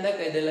 एखाद्या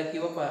कैद्याला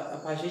किंवा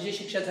फाशीची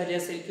शिक्षा झाली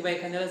असेल किंवा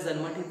एखाद्याला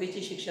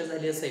जन्मठेपेची शिक्षा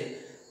झाली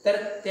असेल तर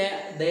त्या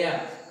दया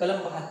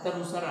कलम 72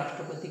 नुसार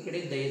राष्ट्रपतीकडे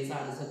दयेचा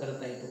अर्ज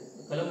करता येतो.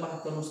 कलम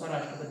 72 नुसार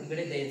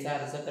राष्ट्रपतीकडे दयेचा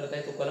अर्ज करता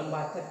येतो. कलम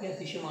 72 ही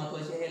अतिशय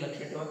महत्त्वाची आहे,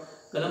 लक्षात ठेवा.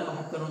 कलम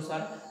 72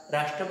 नुसार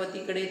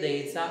राष्ट्रपतीकडे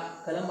दयेचा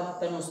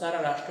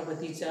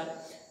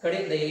कडे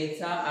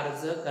दयेचा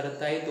अर्ज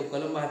करता येतो.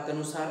 कलम 72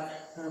 नुसार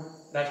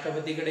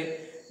राष्ट्रपतीकडे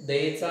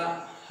दयेचा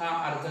हा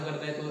अर्ज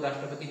करता येतो.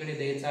 राष्ट्रपतीकडे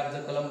दयेचा अर्ज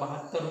कलम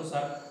 72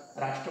 नुसार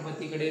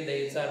राष्ट्रपतीकडे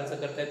दयेचा अर्ज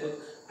करता येतो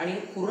आणि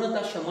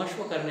पूर्णतः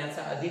क्षमस्व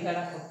करण्याचा अधिकार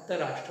फक्त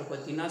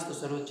राष्ट्रपतींना असतो.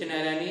 सर्वोच्च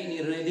न्यायालयाने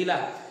निर्णय दिला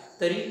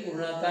तरी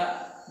पूर्णतः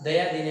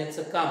दया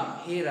देण्याचं काम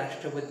हे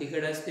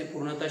राष्ट्रपतीकडे असते.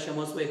 पूर्णतः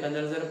क्षमस्व,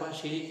 एखाद्याला जर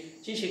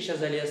फाशीची शिक्षा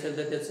झाली असेल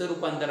तर त्याचं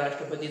रूपांतर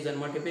राष्ट्रपती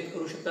जन्मठेपेत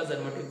करू शकतात.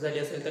 जन्मठेप झाली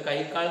असेल तर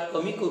काही काळ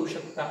कमी करू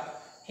शकता.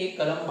 हे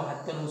कलम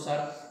 72 नुसार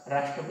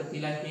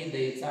राष्ट्रपतीला हे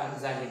दयेचा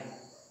अर्ज आहे.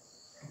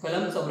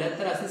 कलम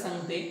 74 असे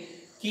सांगते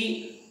की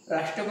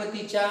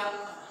राष्ट्रपतीच्या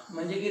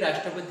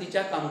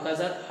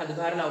कामकाजात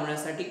हातभार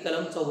लावण्यासाठी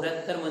कलम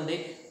 74 मध्ये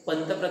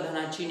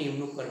पंतप्रधानाची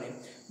नेमणूक करणे.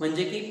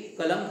 म्हणजे की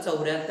कलम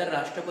 74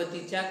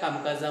 राष्ट्रपतीच्या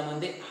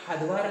कामकाजामध्ये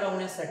हातभार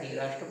लावण्यासाठी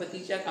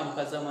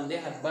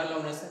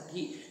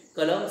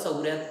कलम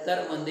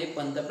 74 मध्ये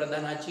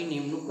पंतप्रधानाची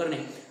नेमणूक करणे.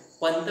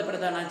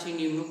 पंतप्रधानाची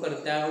नेमणूक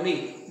करते त्यावेळी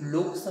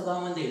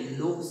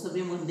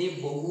लोकसभेमध्ये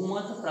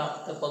बहुमत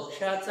प्राप्त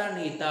पक्षाचा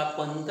नेता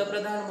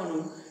पंतप्रधान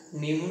म्हणून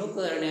नेमणूक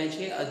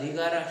करण्याचे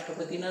अधिकार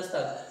राष्ट्रपतींना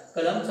असतात.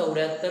 कलम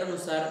 74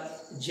 नुसार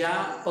ज्या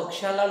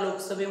पक्षाला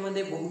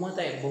लोकसभेमध्ये बहुमत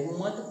आहे,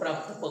 बहुमत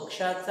प्राप्त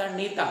पक्षाचा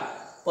नेता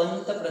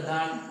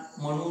पंतप्रधान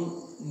म्हणून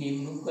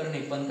नेमणूक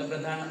करणे,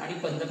 पंतप्रधान आणि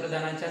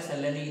पंतप्रधानाच्या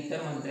सल्ल्याने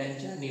इतर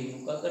मंत्र्यांच्या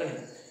नेमणुका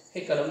करणे,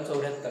 हे कलम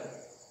 74.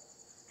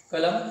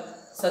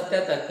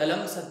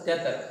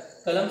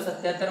 कलम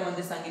 77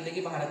 मध्ये सांगितले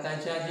की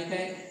भारताच्या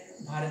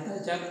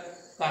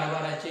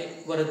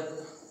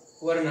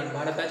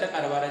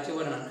कारभाराचे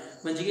वर्णन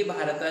म्हणजे की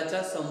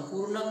भारताचा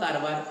संपूर्ण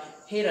कारभार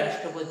हे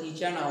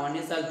राष्ट्रपतीच्या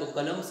नावाने चालतो.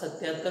 कलम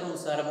 77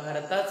 नुसार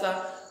भारताचा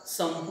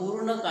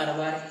संपूर्ण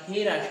कारभार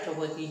हे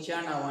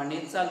राष्ट्रपतीच्या नावाने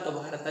चालतो.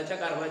 भारताच्या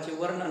कारभाराचे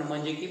वर्णन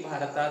म्हणजे की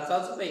भारताचा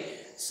जो काही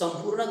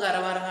संपूर्ण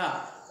कारभार हा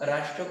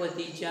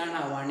राष्ट्रपतीच्या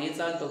नावाने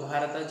चालतो.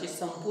 भारताचे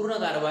संपूर्ण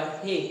कारभार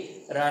हे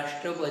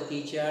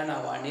राष्ट्रपतीच्या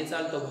नावाने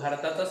चालतो.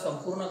 भारताचा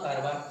संपूर्ण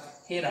कारभार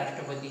हे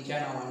राष्ट्रपतीच्या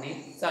नावाने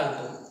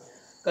चालतो.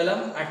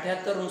 कलम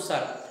 78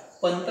 नुसार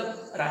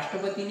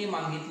राष्ट्रपतीने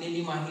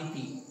मागितलेली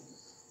माहिती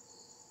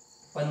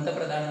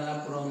पंतप्रधानाला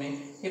पुरवणे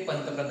हे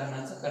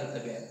पंतप्रधानाचं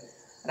कर्तव्य आहे.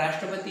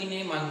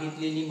 राष्ट्रपतीने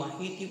मागितलेली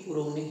माहिती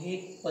पुरवणे हे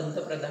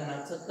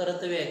पंतप्रधानाचं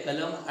कर्तव्य आहे.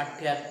 कलम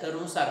 78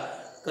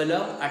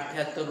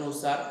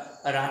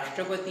 नुसार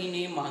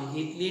राष्ट्रपतीने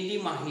मागितलेली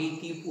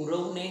माहिती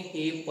पुरवणे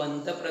हे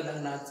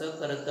पंतप्रधानाचं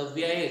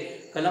कर्तव्य आहे.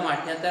 कलम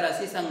 78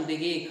 असे सांगते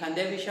की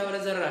एखाद्या विषयावर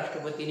जर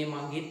राष्ट्रपतीने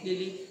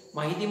मागितलेली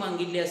माहिती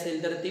मागितली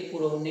असेल तर ते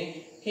पुरवणे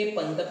हे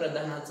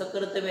पंतप्रधानाचं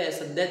कर्तव्य आहे.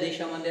 सध्या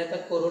देशामध्ये आता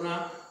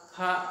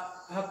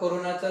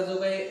कोरोनाचा जो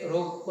काही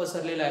रोग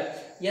पसरलेला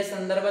आहे, या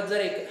संदर्भात जर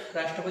एक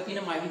राष्ट्रपतीने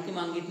माहिती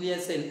मागितली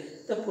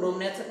असेल तर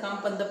पुरवण्याचं काम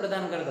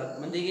पंतप्रधान करतात.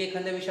 म्हणजे की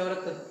एखाद्या विषयावर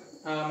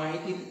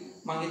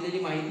मागितलेली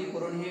माहिती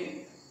पुरवणे हे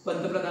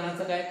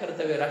पंतप्रधानाचं काय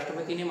कर्तव्य,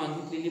 राष्ट्रपतीने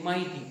मागितलेली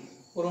माहिती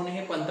पुरवणे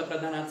हे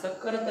पंतप्रधानाचं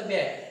कर्तव्य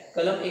आहे.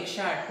 कलम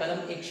 108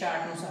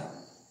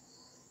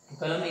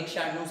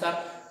 नुसार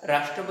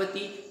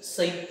राष्ट्रपती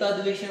संयुक्त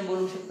अधिवेशन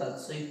बोलवू शकतात.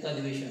 संयुक्त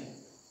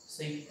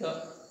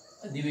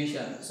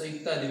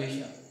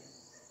अधिवेशन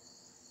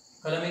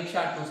कलम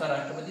 108 नुसार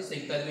राष्ट्रपती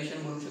संयुक्त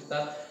अधिवेशन बोलवू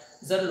शकतात.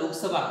 जर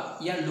लोकसभा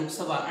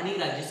आणि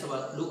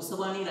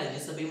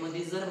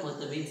राज्यसभेमध्ये जर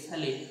मतभेद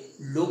झाले,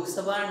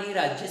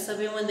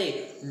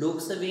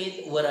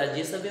 लोकसभेत व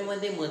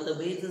राज्यसभेमध्ये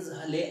मतभेद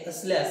झाले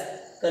असल्यास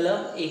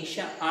कलम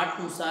 108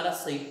 नुसार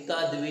संयुक्त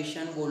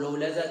अधिवेशन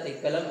बोलवले जाते.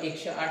 कलम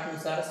 108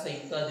 नुसार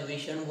संयुक्त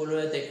अधिवेशन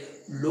बोलवले जाते.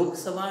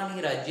 लोकसभा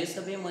आणि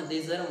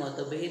राज्यसभेमध्ये जर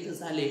मतभेद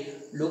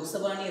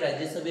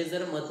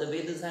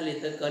झाले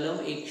तर कलम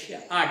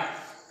 108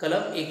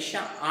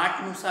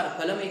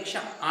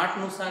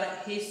 नुसार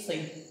हे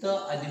संयुक्त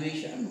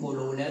अधिवेशन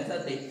बोलवले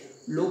जाते.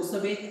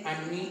 लोकसभा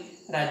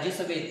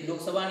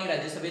आणि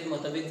राज्यसभेत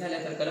मतभेद झाले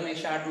तर कलम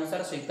 108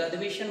 नुसार संयुक्त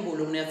अधिवेशन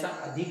बोलवण्याचा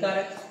अधिकार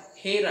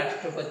हे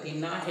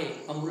राष्ट्रपतींना आहे.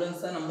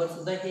 अँब्युलन्सचा नंबर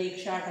सुद्धा हे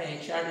 108 आहे.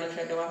 108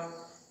 लक्षात ठेवा,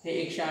 हे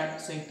 108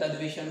 संयुक्त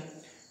अधिवेशन.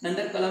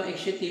 नंतर कलम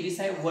 123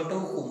 आहे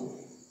वटहुकूम.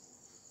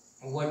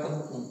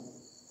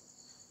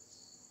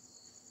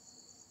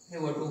 हे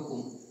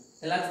वटहुकूम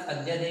त्यालाच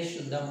अध्यादेश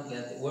सुद्धा म्हटले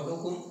जाते.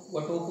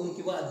 वटहुकूम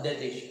किंवा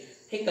अध्यादेश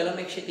हे कलम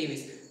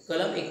 123.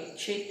 कलम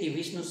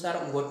 123 नुसार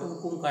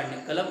वटहुकूम काढणे.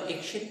 कलम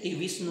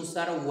 123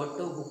 नुसार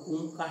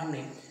वटहुकूम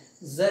काढणे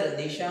जर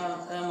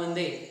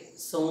देशामध्ये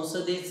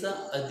संसदेचं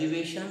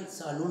अधिवेशन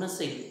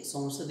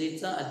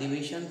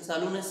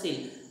चालू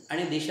नसेल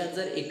आणि देशात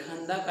जर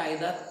एखादा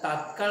कायदा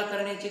तात्काळ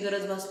करण्याची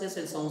गरज भासली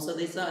असेल,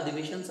 संसदेचं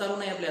अधिवेशन चालू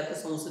नाही, आता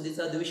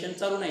संसदेचं अधिवेशन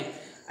चालू नाही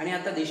आणि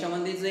आता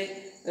देशामध्ये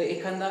जे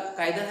एखादा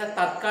कायदा हा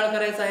तात्काळ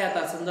करायचा आहे,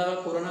 आता समजा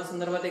कोरोना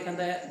संदर्भात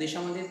एखाद्या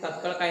देशामध्ये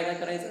तात्काळ कायदा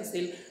करायचा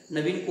असेल,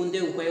 नवीन कोणते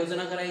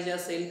उपाययोजना करायची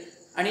असेल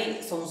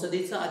आणि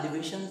संसदेचं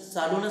अधिवेशन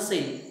चालू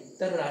नसेल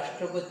तर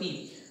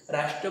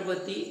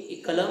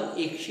राष्ट्रपती कलम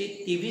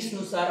 123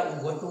 नुसार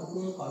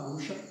वटहुकूम काढू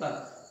शकतात.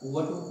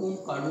 वटहुकूम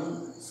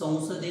काढून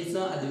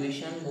संसदेचं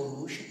अधिवेशन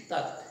बोलवू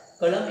शकतात.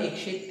 कलम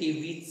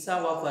 123 चा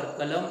वापर हे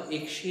कलम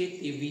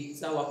 123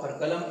 चा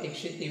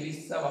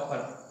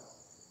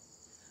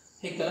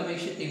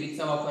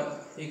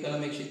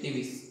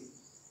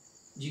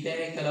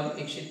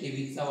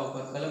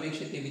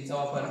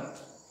वापर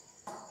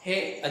हे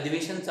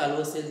अधिवेशन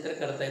चालू असेल तर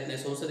करता येत नाही.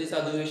 संसदेचं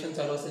अधिवेशन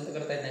चालू असेल तर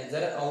करता येत नाही.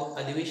 जर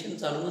अधिवेशन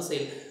चालू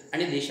नसेल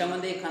आणि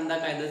देशामध्ये एखादा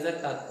कायदा जर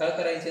तात्काळ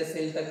करायचे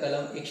असेल तर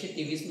कलम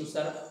 123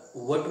 नुसार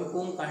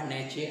वटहुकूम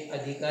काढण्याचे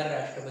अधिकार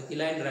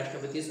राष्ट्रपतीला आणि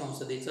राष्ट्रपती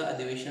संसदेचं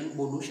अधिवेशन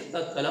बोलवू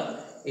शकतात. कलम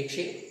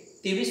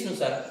 123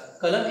 नुसार.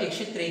 कलम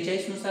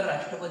 143 नुसार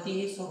राष्ट्रपती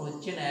हे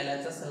सर्वोच्च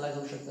न्यायालयाचा सल्ला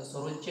घेऊ शकतात.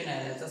 सर्वोच्च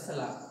न्यायालयाचा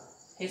सल्ला.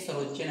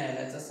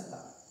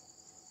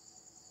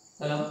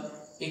 कलम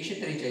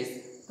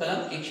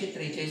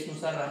 143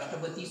 नुसार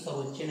राष्ट्रपती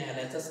सर्वोच्च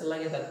न्यायालयाचा सल्ला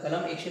घेतात.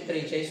 कलम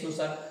 143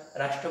 नुसार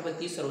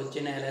राष्ट्रपती सर्वोच्च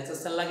न्यायालयाचा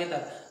सल्ला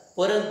घेतात,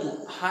 परंतु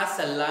हा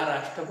सल्ला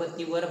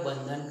राष्ट्रपतीवर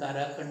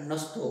बंधनकारक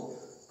नसतो.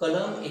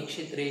 कलम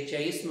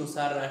 143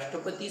 नुसार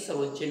राष्ट्रपती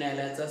सर्वोच्च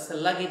न्यायालयाचा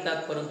सल्ला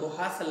घेतात, परंतु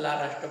हा सल्ला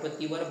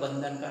राष्ट्रपतीवर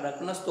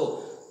बंधनकारक नसतो.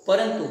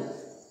 परंतु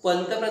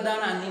पंतप्रधान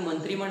आणि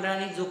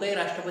मंत्रिमंडळाने जो काही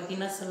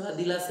राष्ट्रपतींना सल्ला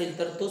दिला असेल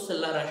तर तो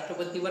सल्ला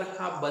राष्ट्रपतीवर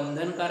हा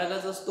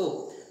बंधनकारकच असतो।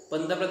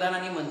 पंतप्रधान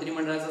आणि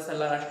मंत्रिमंडळाचा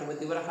सल्ला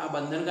राष्ट्रपतीवर हा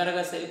बंधनकारक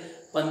असेल,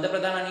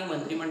 पंतप्रधान आणि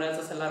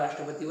मंत्रिमंडळाचा सल्ला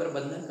राष्ट्रपतीवर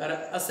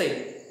बंधनकारक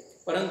असेल।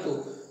 परंतु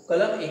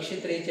कलम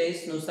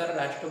 143 नुसार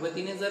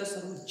राष्ट्रपतीने जर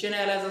सर्वोच्च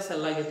न्यायालयाचा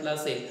सल्ला घेतला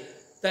असेल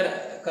तर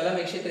कलम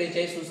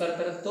 143 नुसार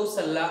तर तो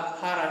सल्ला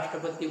हा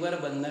राष्ट्रपतीवर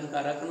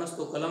बंधनकारक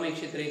नसतो। कलम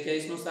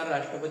 143 नुसार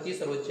राष्ट्रपती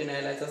सर्वोच्च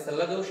न्यायालयाचा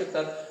सल्ला घेऊ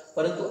शकतात,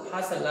 परंतु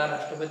हा सल्ला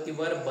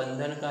राष्ट्रपतीवर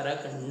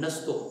बंधनकारक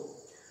नसतो।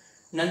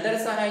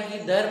 नंतरचा आहे की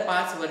दर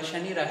 5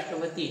 वर्षांनी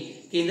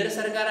राष्ट्रपती केंद्र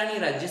सरकार आणि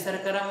राज्य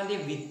सरकारांमध्ये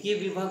वित्तीय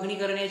विभागणी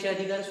करण्याचे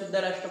अधिकार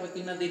सुद्धा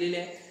राष्ट्रपतींना दिलेले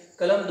आहे।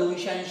 कलम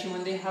 280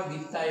 मध्ये हा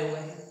वित्त आयोग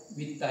आहे।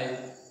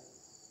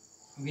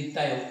 वित्त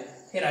आयोग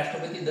हे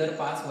राष्ट्रपती दर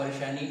 5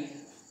 वर्षांनी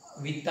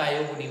वित्त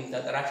आयोग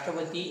नेमतात।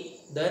 राष्ट्रपती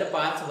दर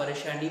 5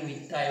 वर्षांनी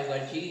वित्त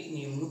आयोगाची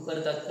नेमणूक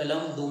करतात।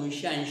 कलम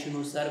 280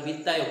 नुसार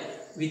वित्त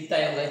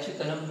आयोगाची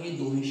कलम ही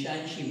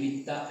 280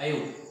 वित्त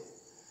आयोग।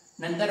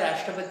 नंतर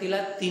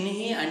राष्ट्रपतीला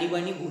तीनही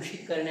आणीबाणी घोषित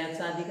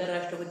करण्याचा अधिकार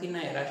राष्ट्रपतींना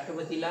आहे।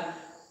 राष्ट्रपतीला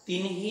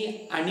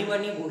तीनही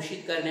आणीबाणी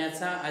घोषित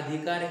करण्याचा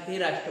अधिकार हे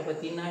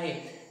राष्ट्रपतींना आहे।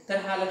 तर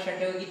हा लक्षात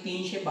ठेवा की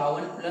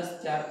 352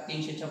 + 4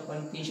 356,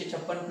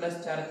 356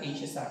 + 4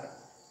 360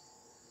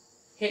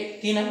 हे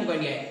 3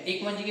 आणीबाणी आहे।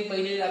 एक म्हणजे की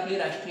पहिली आपली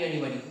राष्ट्रीय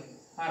आणीबाणी,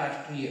 हा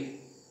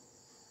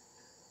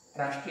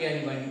राष्ट्रीय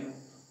आणीबाणी,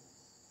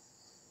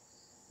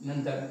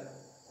 नंतर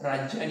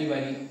राज्य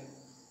आणीबाणी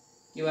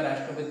किंवा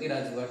राष्ट्रपती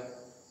राजवट,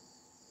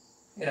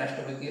 हे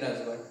राष्ट्रपती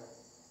राजवट,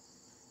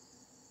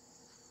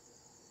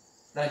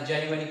 राज्य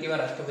आणीबाणी किंवा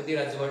राष्ट्रपती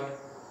राजवट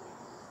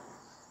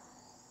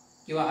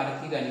किंवा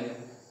आर्थिक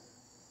आणीबाणी,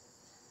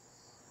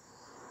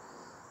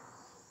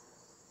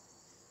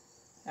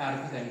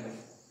 आर्थिक आणीबाणी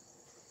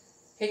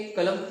हे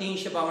कलम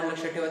 352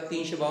 लक्षात ठेवा।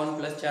 352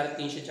 + 4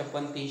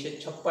 356,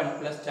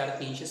 356 + 4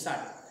 360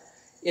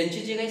 यांची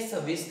जी काही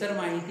सविस्तर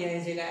माहिती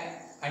आहे, जे काय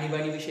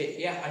आणीबाणी विषय,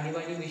 या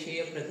आणीबाणी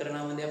विषयी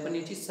प्रकरणामध्ये आपण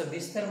याची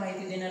सविस्तर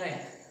माहिती देणार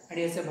आहे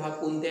आणि याचे भाग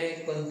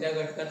कोणत्या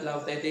घटकात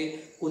लावता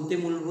येते, कोणते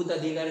मूलभूत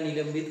अधिकार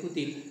निलंबित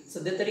होतील।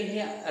 सध्या तरी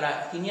हे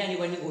तिन्ही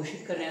आणीबाणी घोषित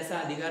करण्याचा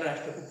अधिकार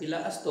राष्ट्रपतीला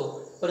असतो,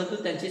 परंतु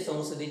त्यांची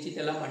संसदेची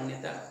त्याला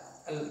मान्यता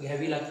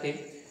घ्यावी लागते।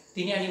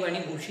 तिन्ही आणीबाणी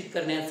घोषित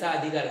करण्याचा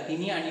अधिकार,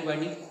 तिन्ही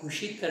आणीबाणी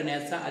घोषित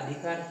करण्याचा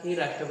अधिकार हे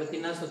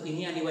राष्ट्रपतींना असतो।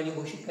 तिन्ही आणीबाणी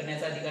घोषित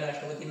करण्याचा अधिकार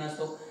राष्ट्रपतींना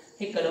असतो।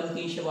 हे कलम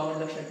 352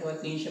 लक्षात ठेवा।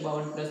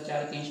 352 +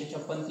 4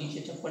 356,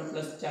 356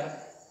 + 4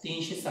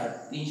 360,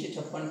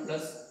 356 +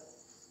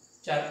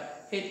 4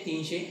 हे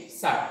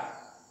 360।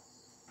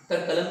 तर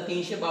कलम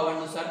 352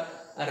 नुसार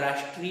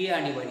राष्ट्रीय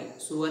आणीबाणी,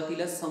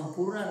 सुरुवातीला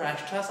संपूर्ण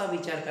राष्ट्राचा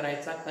विचार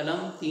करायचा।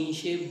 कलम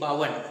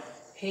 352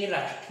 हे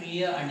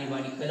राष्ट्रीय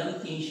आणीबाणी, कलम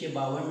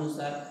 352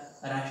 नुसार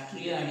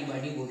राष्ट्रीय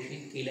आणीबाणी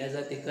घोषित केल्या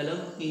जाते। कलम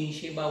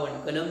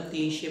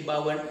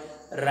 352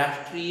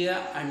 राष्ट्रीय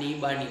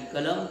आणीबाणी,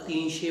 कलम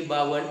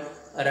 352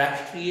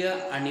 राष्ट्रीय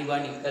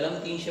आणीबाणी, कलम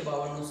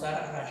 352 नुसार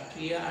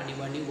राष्ट्रीय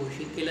आणीबाणी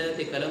घोषित केल्या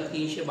जाते। कलम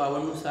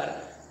 352 नुसार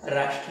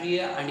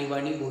राष्ट्रीय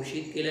आणीबाणी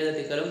घोषित केल्या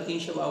जाते। कलम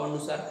 352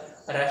 नुसार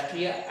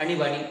राष्ट्रीय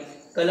आणीबाणी,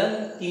 कलम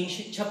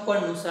 356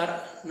 नुसार,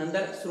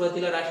 नंतर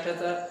सुरुवातीला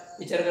राष्ट्राचा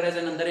विचार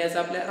करायचा, नंतर याचा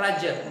आपल्या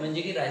राज्यात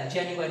म्हणजे की राज्य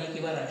आणीबाणी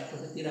किंवा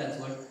राष्ट्रपती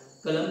राजवट।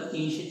 कलम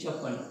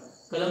 356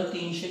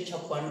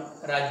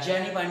 राज्य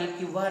आणीबाणी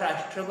किंवा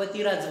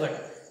राष्ट्रपती राजवट,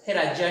 हे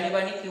राज्य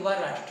आणीबाणी किंवा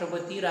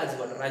राष्ट्रपती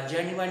राजवट, राज्य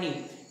आणीबाणी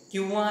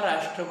किंवा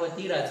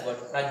राष्ट्रपती राजवट,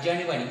 राज्य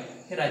आणीबाणी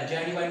हे राज्य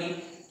आणीबाणी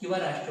किंवा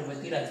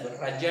राष्ट्रपती राजवट,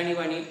 राज्य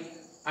आणीबाणी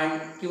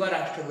किंवा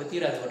राष्ट्रपती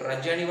राजवट,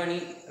 राज्य आणीबाणी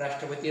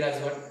राष्ट्रपती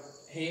राजवट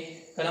हे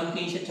कलम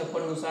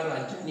 356 नुसार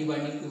राज्य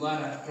आणीबाणी किंवा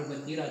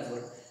राष्ट्रपती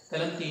राजवट,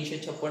 कलम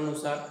 356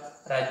 नुसार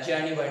राज्य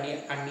आणीबाणी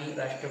आणि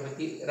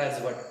राष्ट्रपती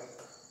राजवट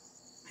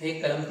हे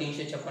कलम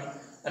 356।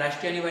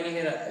 राष्ट्रीय आणीबाणी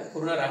हे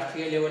पूर्ण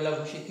राष्ट्रीय लेवलला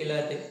घोषित केले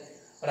जाते।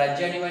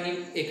 राज्य आणीबाणी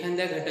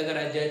एखाद्या घटक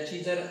राज्याची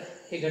जर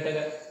हे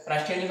घटक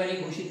राष्ट्रीय आणीबाणी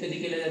घोषित कधी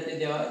केले जाते,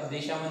 जेव्हा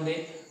देशामध्ये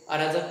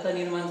अराजकता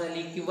निर्माण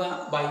झाली किंवा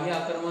बाह्य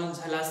आक्रमण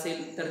झाला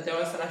असेल तर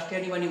त्यावेळेस राष्ट्रीय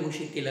आणीबाणी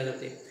घोषित केल्या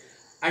जाते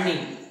आणि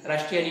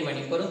राष्ट्रीय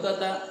आणीबाणी। परंतु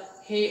आता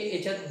हे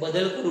याच्यात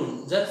बदल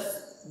करून जर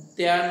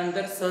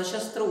त्यानंतर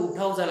सशस्त्र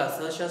उठाव झाला,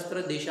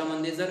 सशस्त्र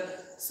देशामध्ये जर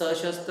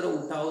सशस्त्र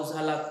उठाव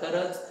झाला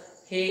तरच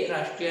हे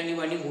राष्ट्रीय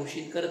आणीबाणी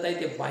घोषित करता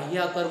येते। बाह्य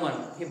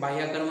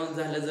आक्रमण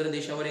झालं, जर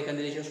देशावर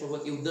एखाद्या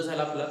देशासोबत युद्ध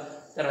झालं आपलं,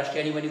 तर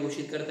राष्ट्रीय आणीबाणी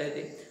घोषित करता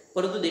येते।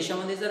 परंतु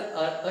देशामध्ये जर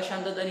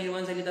अशांतता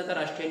निर्माण झाली तर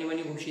राष्ट्रीय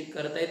आणीबाणी घोषित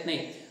करता येत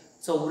नाही।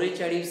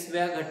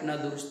 44व्या घटना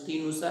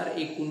दुरुस्तीनुसार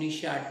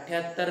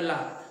 1978ला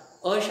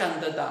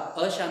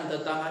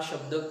अशांतता हा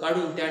शब्द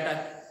काढून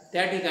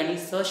त्या ठिकाणी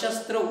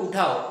सशस्त्र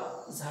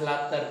उठाव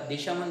झाला तर,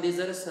 देशामध्ये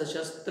जर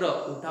सशस्त्र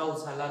उठाव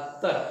झाला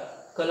तर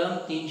कलम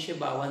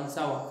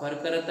 352चा वापर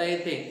करता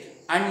येते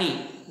आणि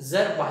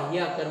जर बाह्य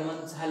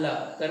आक्रमण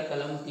झालं तर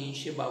कलम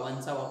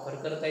 352चा वापर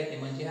करता येते,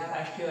 म्हणजे हा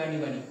राष्ट्रीय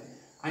आणीबाणी।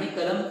 आणि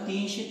कलम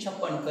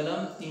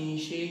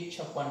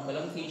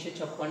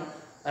 356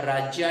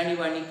 राज्य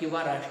आणीबाणी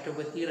किंवा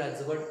राष्ट्रपती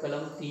राजवट,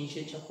 कलम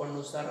 356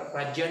 नुसार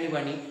राज्य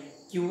आणीबाणी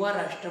किंवा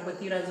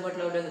राष्ट्रपती राजवट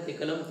लावल्या जाते।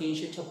 कलम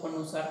 356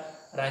 नुसार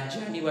राज्य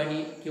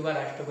आणीबाणी किंवा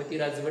राष्ट्रपती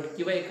राजवट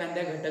किंवा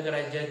एखाद्या घटक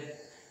राज्यात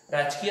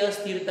राजकीय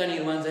अस्थिरता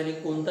निर्माण झाली,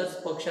 कोणताच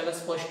पक्षाला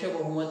स्पष्ट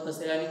बहुमत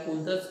नसेल आणि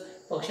कोणताच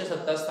पक्ष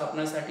सत्ता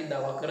स्थापनासाठी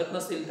दावा करत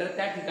नसेल, तर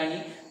त्या ठिकाणी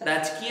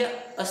राजकीय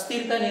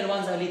अस्थिरता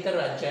निर्माण झाली तर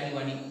राज्य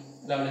आणीबाणी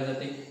लावले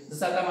जाते.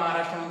 जसं आता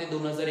महाराष्ट्रामध्ये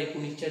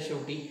 2019च्या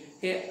शेवटी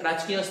हे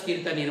राजकीय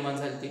अस्थिरता निर्माण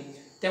झाली,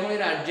 त्यामुळे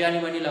राज्य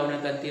आणीबाणी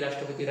लावण्यात आली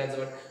राष्ट्रपती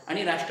राजवट.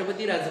 आणि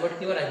राष्ट्रपती राजवट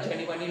किंवा राज्य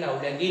आणीबाणी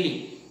लावल्या गेली,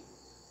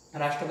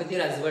 राष्ट्रपती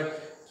राजवट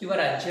किंवा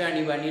राज्य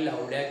आणीबाणी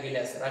लावल्या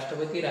गेल्यास,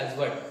 राष्ट्रपती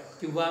राजवट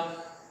किंवा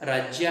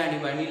राज्य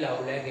आणीबाणी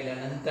लावल्या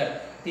गेल्यानंतर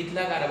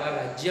तिथला कारभार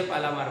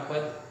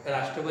राज्यपालामार्फत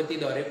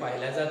राष्ट्रपतीद्वारे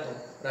पाहिला जातो.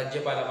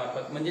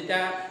 राज्यपालामार्फत म्हणजे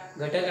त्या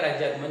घटक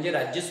राज्यात म्हणजे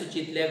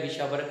राज्यसूचीतल्या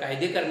विषयावर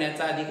कायदे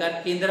करण्याचा अधिकार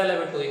केंद्राला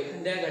भेटतो.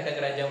 एखाद्या घटक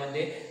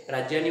राज्यामध्ये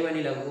राज्य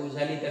आणीबाणी लागू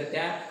झाली तर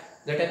त्या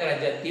घटक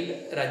राज्यातील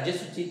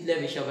राज्यसूचीतल्या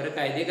विषयावर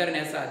कायदे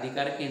करण्याचा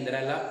अधिकार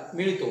केंद्राला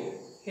मिळतो.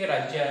 हे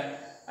राज्य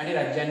आणि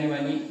राज्य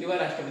आणीबाणी किंवा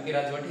राष्ट्रपती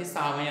राजवट हे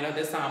 6 महिन्याला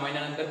ते 6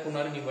 महिन्यानंतर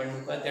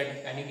पुनर्निवडणुका त्या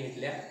ठिकाणी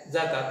घेतल्या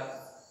जातात.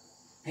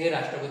 हे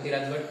राष्ट्रपती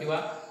राजवट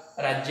किंवा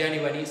राज्य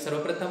आणीबाणी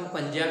सर्वप्रथम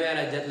पंजाब या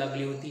राज्यात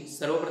लागली होती.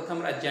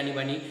 सर्वप्रथम राज्य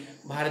आणीबाणी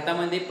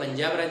भारतामध्ये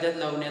पंजाब राज्यात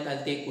लावण्यात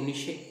आली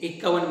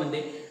 1951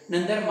 मध्ये.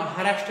 नंतर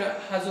महाराष्ट्र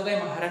हा जो काही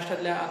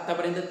महाराष्ट्रातल्या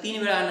आतापर्यंत 3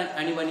 वेळा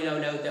आणीबाणी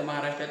लावल्या होत्या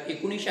महाराष्ट्रात,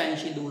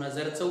 1980,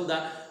 2014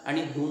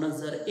 आणि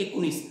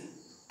 2019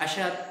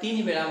 अशा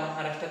 3 वेळा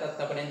महाराष्ट्रात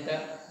आतापर्यंत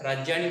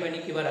राज्य आणीबाणी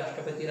किंवा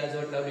राष्ट्रपती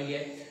राजवट लावलेली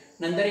आहे.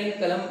 नंतर येईल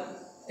कलम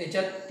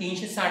याच्यात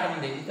 360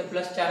 मध्ये, इथं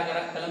 +4 करा,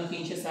 कलम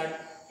 360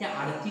 हे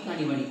आर्थिक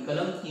आणीबाणी,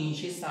 कलम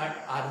 360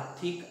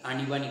 आर्थिक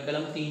आणीबाणी,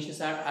 कलम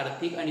 360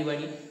 आर्थिक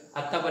आणीबाणी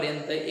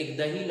आतापर्यंत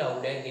एकदाही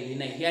लावल्या गेली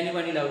नाही. ही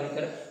आणीबाणी लावली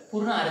तर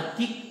पूर्ण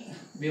आर्थिक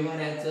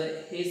व्यवहाराचं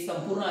हे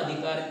संपूर्ण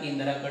अधिकार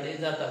केंद्राकडे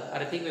जातात.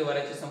 आर्थिक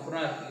व्यवहाराचे संपूर्ण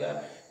अधिकार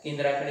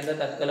केंद्राकडे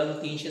जातात. कलम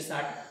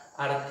 360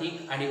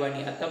 आर्थिक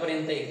आणीबाणी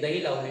आतापर्यंत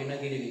एकदाही लावली न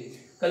गेलेली.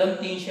 कलम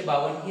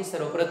 352 ही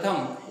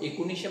सर्वप्रथम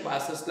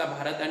 1962ला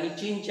भारत आणि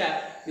चीनच्या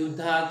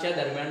युद्धाच्या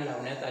दरम्यान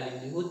लावण्यात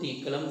आलेली होती.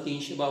 कलम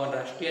 352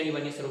 राष्ट्रीय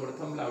आणीबाणी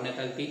सर्वप्रथम लावण्यात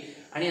आली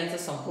आणि याचा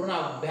संपूर्ण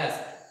अभ्यास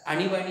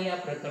आणीबाणी या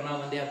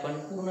प्रकरणामध्ये आपण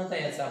पूर्णतः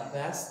याचा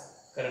अभ्यास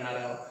करणार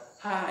आहोत.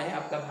 हा आहे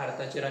आपला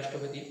भारताचे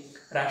राष्ट्रपती.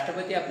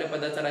 राष्ट्रपती आपल्या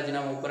पदाचा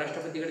राजीनामा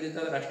उपराष्ट्रपतीकडे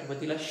देतात.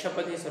 राष्ट्रपतीला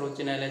शपथ हे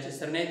सर्वोच्च न्यायालयाचे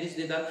सरन्यायाधीश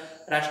देतात.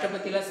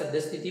 राष्ट्रपतीला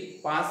सद्यस्थिती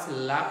 5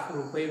 लाख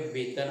रुपये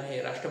वेतन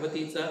आहे.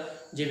 राष्ट्रपतीचं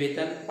जे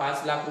वेतन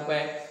 5 लाख रुपये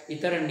आहे.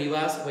 इतर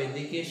निवास,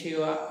 वैद्यकीय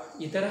सेवा,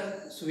 इतर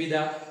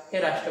सुविधा हे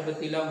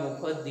राष्ट्रपतीला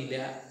मोफत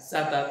दिल्या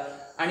जातात.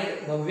 आणि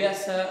भव्य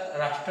असं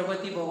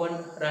राष्ट्रपती भवन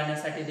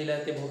राहण्यासाठी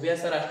दिलं. ते भव्य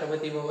असं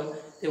राष्ट्रपती भवन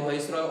ते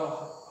व्हाईसरॉय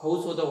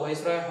हाऊस होतं.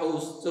 व्हाईसरॉय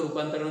हाऊसचं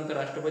रूपांतर नंतर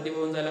राष्ट्रपती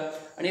भवन झालं.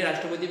 आणि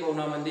राष्ट्रपती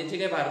भवनामध्ये जे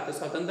काही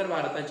स्वतंत्र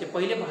भारताचे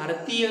पहिले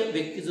भारतीय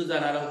व्यक्ती जो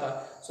जाणारा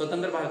होता,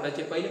 स्वतंत्र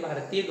भारताचे पहिले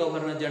भारतीय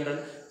गव्हर्नर जनरल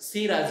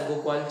सी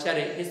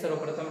राजगोपालाचारी हे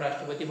सर्वप्रथम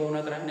राष्ट्रपती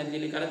भवनात राहण्यात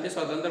गेले, कारण ते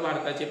स्वतंत्र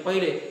भारताचे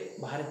पहिले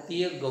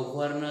भारतीय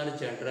गव्हर्नर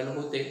जनरल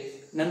होते.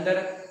 नंतर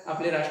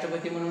आपले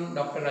राष्ट्रपती म्हणून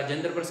डॉक्टर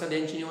राजेंद्र प्रसाद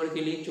यांची निवड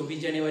केली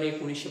 24 जानेवारी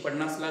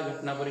 1950ला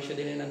घटना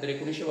परिषदेने. नंतर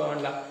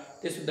 1952ला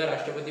ते सुद्धा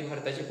राष्ट्रपती,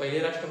 भारताचे पहिले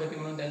राष्ट्रपती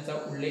म्हणून त्यांचा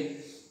उल्लेख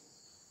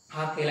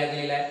हा केला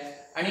गेलेला आहे.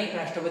 आणि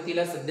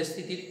राष्ट्रपतीला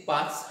सद्यस्थितीत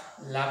 5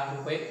 लाख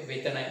रुपये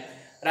वेतन आहे.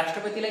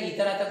 राष्ट्रपतीला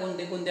इतर आता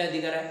कोणते कोणते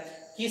अधिकार आहे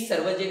की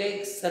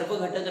सर्व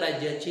घटक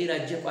राज्याचे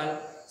राज्यपाल,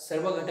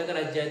 सर्व घटक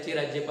राज्याचे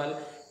राज्यपाल,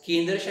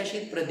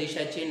 केंद्रशासित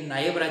प्रदेशाचे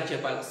नायब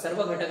राज्यपाल,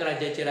 सर्व घटक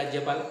राज्याचे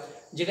राज्यपाल,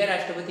 जे काही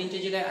राष्ट्रपतींचे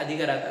जे काही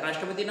अधिकार आहेत,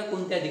 राष्ट्रपतींना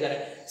कोणते अधिकार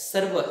आहेत,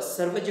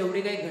 सर्व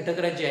जेवढे काही घटक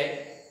राज्य आहे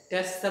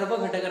त्या सर्व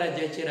घटक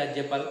राज्याचे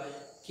राज्यपाल,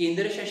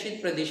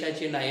 केंद्रशासित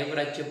प्रदेशाचे नायब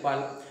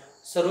राज्यपाल,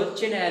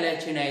 सर्वोच्च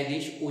न्यायालयाचे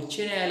न्यायाधीश, उच्च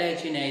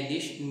न्यायालयाचे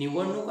न्यायाधीश,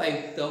 निवडणूक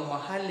आयुक्त,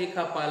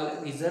 महालेखापाल,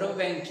 रिझर्व्ह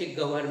बँकचे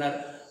गव्हर्नर,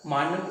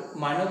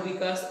 मानव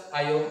विकास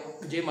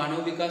आयोग, जे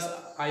मानव विकास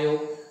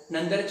आयोग,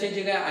 नंतरचे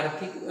जे काय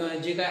आर्थिक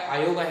जे काय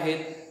आयोग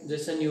आहेत,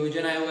 जसं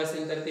नियोजन आयोग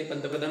असेल तर ते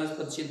पंतप्रधानच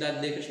पदसिद्ध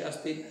अध्यक्ष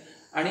असतील.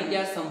 आणि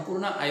या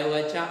संपूर्ण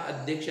आयोगाच्या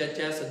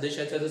अध्यक्षाच्या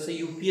सदस्याच्या, जसं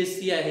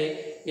UPSC आहे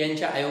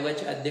यांच्या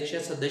आयोगाच्या अध्यक्ष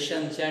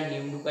सदस्यांच्या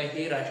निवडणुका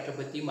हे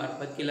राष्ट्रपती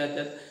मार्फत केल्या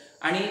जातात.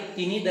 आणि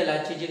तिन्ही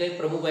दलाचे जे काही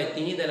प्रमुख आहेत,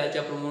 तिन्ही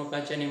दलाच्या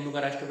प्रमुखांच्या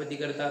नेमणुका राष्ट्रपती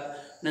करतात.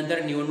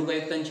 नंतर निवडणूक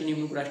आयुक्तांची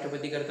नेमणूक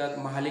राष्ट्रपती करतात,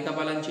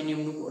 महालेखापालांची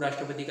नेमणूक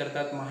राष्ट्रपती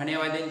करतात,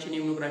 महान्यायवाद्यांची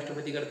नेमणूक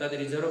राष्ट्रपती करतात,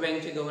 रिझर्व्ह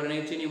बँकचे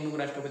गव्हर्नरची नेमणूक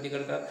राष्ट्रपती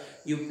करतात,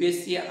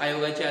 UPSC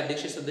आयोगाच्या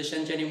अध्यक्ष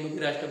सदस्यांच्या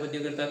नेमणुकी राष्ट्रपती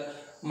करतात,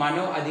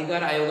 मानव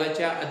अधिकार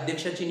आयोगाच्या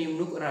अध्यक्षाची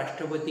नेमणूक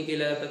राष्ट्रपती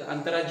केल्या जातात,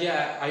 आंतरराज्य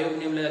आयोग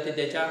नेमले जाते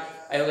त्याच्या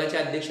आयोगाचे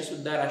अध्यक्ष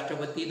सुद्धा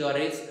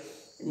राष्ट्रपतीद्वारेच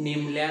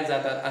नेमल्या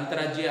जातात.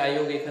 आंतरराज्य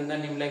आयोग एखादा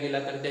नेमला गेला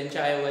तर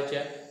त्यांच्या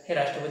आयोगाच्या हे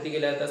राष्ट्रपती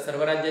केल्या जातात.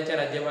 सर्व राज्याच्या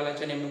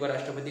राज्यपालाच्या नेमणुका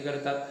राष्ट्रपती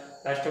करतात.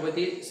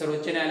 राष्ट्रपती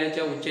सर्वोच्च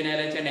न्यायालयाच्या, उच्च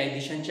न्यायालयाच्या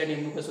न्यायाधीशांच्या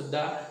नेमणुका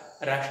सुद्धा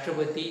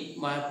राष्ट्रपती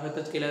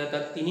मार्फतच केल्या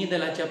जातात. तिन्ही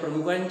दलाच्या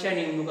प्रमुखांच्या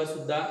नेमणुका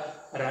सुद्धा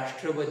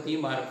राष्ट्रपती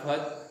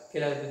मार्फत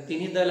केल्या जातात.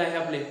 तिन्ही दल आहे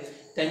आपले,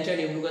 त्यांच्या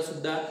नेमणुका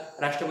सुद्धा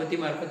राष्ट्रपती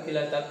मार्फत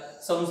केल्या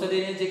जातात.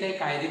 संसदेने जे काही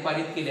कायदे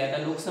पारित केले, आता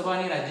लोकसभा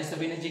आणि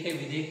राज्यसभेने जे काही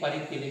विधेयक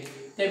पारित केले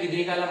त्या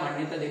विधेयकाला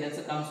मान्यता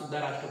देण्याचं काम सुद्धा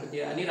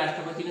राष्ट्रपती, आणि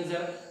राष्ट्रपतीने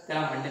जर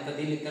त्याला मान्यता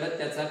दिली तर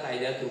त्याचा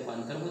कायद्यात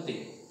रूपांतर होते.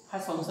 हा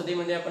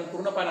संसदेमध्ये आपण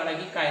पूर्ण पाहणार आहे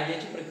की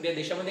कायद्याची प्रक्रिया,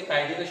 देशामध्ये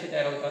कायदे कसे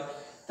तयार होतात.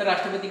 तर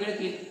राष्ट्रपतीकडे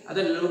तीन,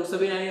 आता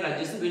लोकसभेने आणि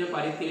राज्यसभेने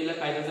पारित केलेला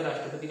कायदा जर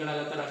राष्ट्रपतीकडे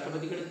आला तर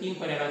राष्ट्रपतीकडे तीन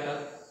पर्याय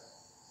राहतात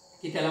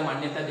की त्याला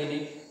मान्यता देणे,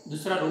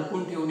 दुसरा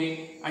रोखून ठेवणे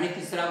आणि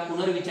तिसरा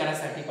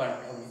पुनर्विचारासाठी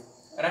पाठवणे.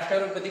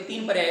 राष्ट्रपती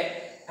तीन पर्याय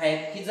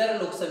आहेत की जर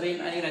लोकसभे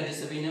आणि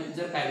राज्यसभेने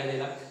जर कायदा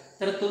दिला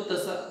तर तो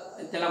तसा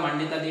त्याला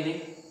मान्यता देणे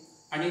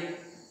आणि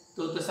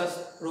तो तसाच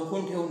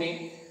रोखून ठेवणे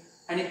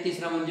आणि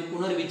तिसरा म्हणजे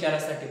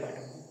पुनर्विचारासाठी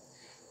पाठवणे.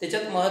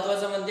 त्याच्यात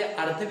महत्त्वाचं म्हणजे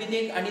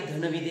अर्थविधेयक आणि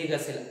धनविधेयक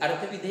असेल.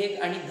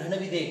 अर्थविधेयक आणि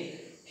धनविधेयक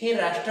हे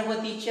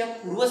राष्ट्रपतीच्या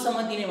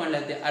पूर्वसंमतीने मांडले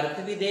जाते.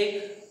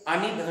 अर्थविधेयक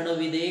आणि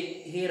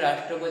धनविधेयक हे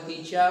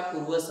राष्ट्रपतीच्या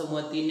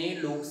पूर्वसंमतीने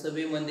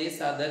लोकसभेमध्ये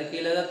सादर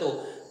केला जातो.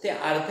 ते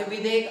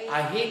अर्थविधेयक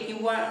आहे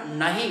किंवा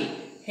नाही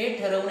हे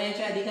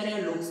ठरवण्याचे अधिकार या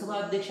लोकसभा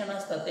अध्यक्षांना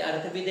असतात. ते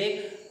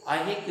अर्थविधेयक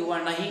आहे किंवा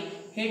नाही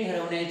हे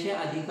ठरवण्याचे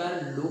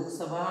अधिकार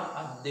लोकसभा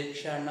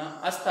अध्यक्षांना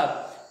असतात,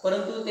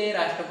 परंतु ते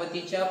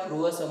राष्ट्रपतीच्या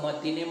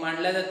पूर्वसंमतीने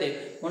मांडले जाते.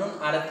 म्हणून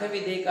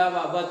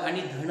अर्थविधेयकाबाबत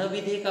आणि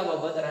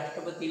धनविधेयकाबाबत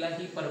राष्ट्रपतीला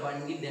ही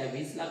परवानगी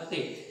द्यावीच लागते.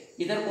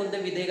 इतर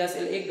कोणतं विधेयक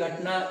असेल, एक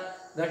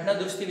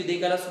घटनादुरुस्ती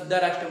विधेयकाला सुद्धा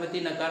राष्ट्रपती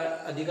नकार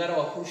अधिकार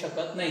वापरू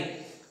शकत नाही.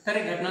 तर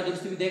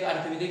घटनादुरुस्ती विधेयक,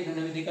 अर्थविधेयक,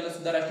 धनविधेयकाला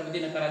सुद्धा राष्ट्रपती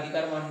नकार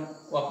अधिकार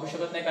वापरू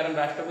शकत नाही, कारण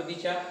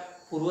राष्ट्रपतीच्या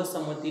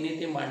पूर्वसंमतीने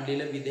ते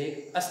मांडलेलं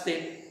विधेयक असते.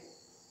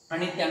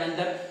 आणि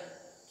त्यानंतर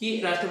की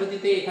राष्ट्रपती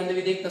ते एखादं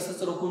विधेयक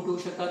तसंच रोखून ठेवू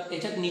शकतात.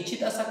 याच्यात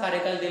निश्चित असा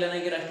कार्यकाल दिला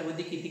नाही की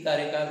राष्ट्रपती किती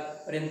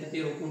कार्यकाळपर्यंत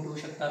ते रोखून ठेवू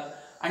शकतात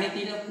आणि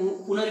तिने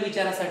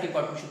पुनर्विचारासाठी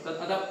पाठवू शकतात.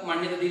 आता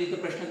मान्यता दिली तर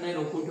प्रश्नच नाही,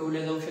 रोखून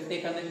ठेवले जाऊ शकते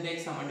एखादं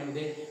विधेयक, सामान्य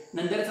विधेयक.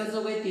 नंतरचा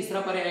जो काही तिसरा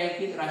पर्याय आहे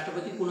की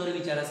राष्ट्रपती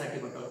पुनर्विचारासाठी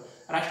पाठवलं.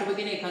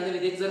 राष्ट्रपतीने एखादं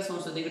विधेयक जर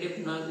संसदेकडे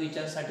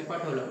पुनर्विचारासाठी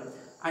पाठवलं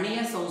आणि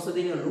या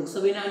संसदेने,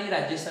 लोकसभेनं आणि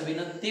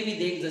राज्यसभेनं ते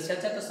विधेयक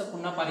जशाच्या तसं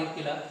पुन्हा पारित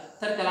केला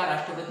तर त्याला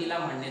राष्ट्रपतीला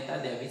मान्यता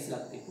द्यावीच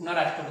लागते. पुन्हा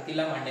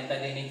राष्ट्रपतीला मान्यता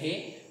देणे हे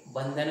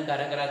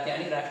बंधनकारक राहते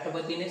आणि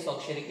राष्ट्रपतीने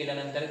स्वाक्षरी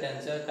केल्यानंतर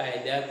त्यांचं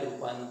कायद्यात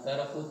रूपांतर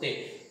होते.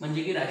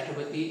 म्हणजे की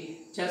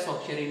राष्ट्रपतीच्या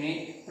स्वाक्षरीने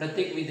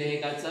प्रत्येक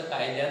विधेयकाचं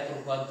कायद्यात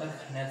रूपांतर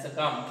करण्याचं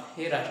काम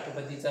हे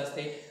राष्ट्रपतीचं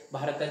असते.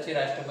 भारताचे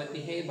राष्ट्रपती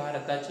हे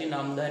भारताचे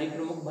नामधारी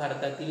प्रमुख,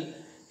 भारतातील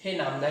हे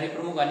नामधारी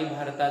प्रमुख आणि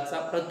भारताचा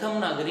प्रथम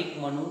नागरिक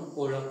म्हणून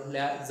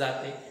ओळखल्या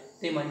जाते,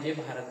 ते म्हणजे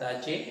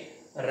भारताचे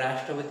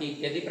राष्ट्रपती.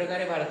 इत्यादी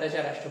प्रकारे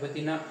भारताच्या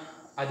राष्ट्रपतींना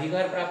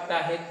अधिकार प्राप्त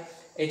आहेत.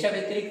 याच्या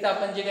व्यतिरिक्त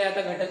आपण जे काही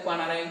आता घटक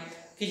पाहणार आहे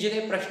की जे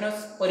काही प्रश्न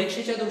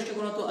परीक्षेच्या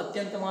दृष्टिकोनातून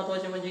अत्यंत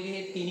महत्त्वाचे, म्हणजे की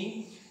हे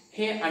तिन्ही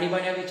हे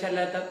आणीबाण्या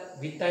विचारल्या जातात,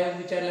 वित्त आयोग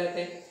विचारले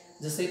जाते,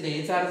 जसे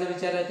देयचा अर्ज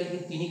विचारला जाते, हे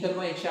तिन्ही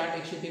कलम 108,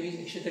 123,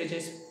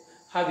 143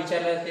 हा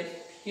विचारला जाते.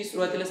 ही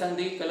सुरुवातीला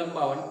सांगते कलम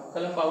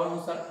 52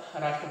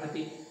 नुसार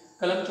राष्ट्रपती,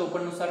 कलम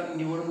 54 नुसार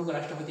निवडणूक,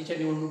 राष्ट्रपतीच्या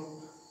निवडणूक,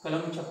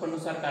 कलम 56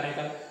 नुसार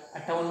कार्यकाल,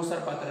 58 नुसार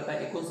पात्रता,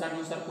 59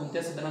 नुसार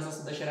कोणत्या सदनाचा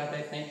सदस्य राहता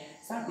येत नाही,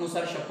 60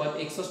 नुसार शपथ,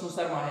 61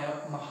 नुसार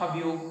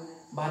महाभियोग,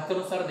 72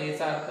 नुसार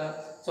देयचा अर्थ,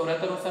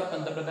 74 नुसार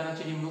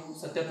पंतप्रधानाची नेमणूक,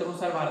 77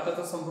 नुसार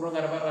भारताचा संपूर्ण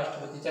कारभार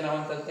राष्ट्रपतीच्या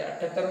नावाने चालते,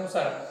 78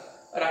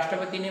 नुसार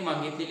राष्ट्रपतीने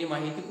मागितलेली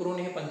माहिती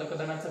पुरवणे हे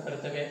पंतप्रधानाचं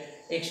कर्तव्य आहे,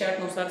 108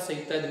 नुसार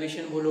संयुक्त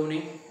अधिवेशन बोलवणे,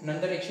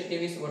 नंतर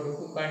 123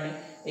 वटहुकूम काढणे,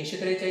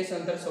 143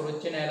 नंतर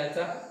सर्वोच्च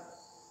न्यायालयाचा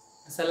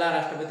सल्ला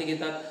राष्ट्रपती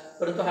घेतात,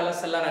 परंतु हा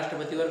सल्ला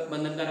राष्ट्रपतीवर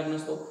बंधनकारक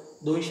नसतो.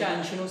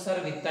 280 नुसार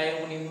वित्त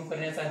आयोग नेमणूक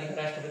करण्याचा अधिकार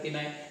राष्ट्रपतींना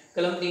आहे.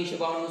 कलम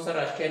 352 नुसार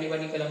राष्ट्रीय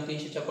आणीबाणी, कलम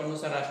 356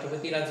 नुसार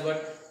राष्ट्रपती राजवट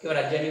किंवा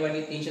राज्य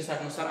आणीबाणी,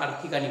 360 नुसार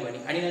आर्थिक आणीबाणी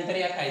आणि नंतर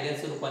या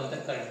कायद्याचं रूपांतर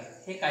करणे,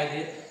 हे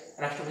कायदे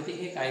राष्ट्रपती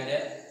हे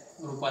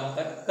कायद्यात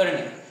रूपांतर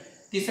करणे.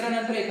 तिसरा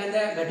नंतर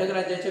एखाद्या घटक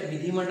राज्याच्या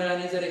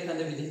विधिमंडळाने जर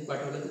एखादं विधेयक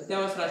पाठवलं तर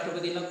त्यावेळेस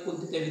राष्ट्रपतीला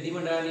कोणत्या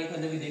विधिमंडळाने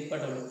एखादं विधेयक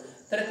पाठवलं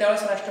तर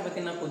त्यावेळेस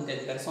राष्ट्रपतींना कोणते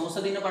अधिकार,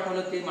 संसदेनं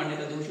पाठवलं ते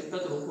मान्यता देऊ शकतात,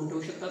 रोखून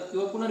ठेवू शकतात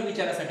किंवा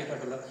पुनर्विचारासाठी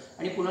पाठवलं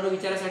आणि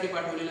पुनर्विचारासाठी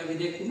पाठवलेलं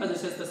विधेयक पुन्हा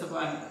जसंच तसं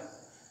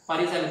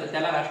पारित झालं तर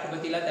त्याला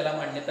राष्ट्रपतीला त्याला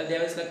मान्यता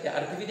द्यावीच लागते.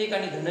 अर्थविधेयक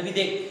आणि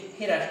धनविधेयक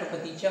हे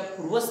राष्ट्रपतीच्या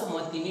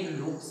पूर्वसंमतीने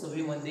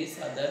लोकसभेमध्ये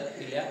सादर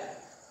केल्या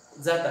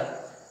जातात.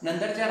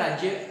 नंतरच्या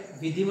राज्य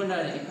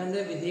विधिमंडळाने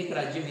एखादं विधेयक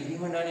राज्य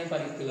विधिमंडळाने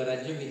पारित केलं,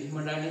 राज्य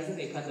विधिमंडळाने जर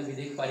एखादं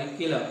विधेयक पारित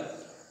केलं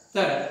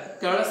तर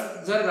त्यावेळेस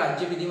जर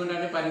राज्य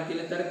विधिमंडळाने पारित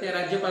केलं तर ते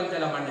राज्यपाल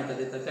त्याला मान्यता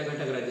देतात त्या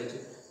घटक राज्याचे,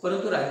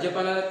 परंतु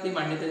राज्यपालाला ती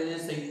मान्यता देणे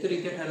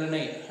संयुक्तरित्या ठरलं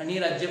नाही आणि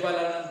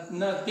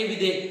राज्यपालानं ते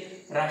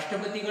विधेयक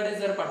राष्ट्रपतीकडे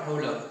जर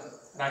पाठवलं,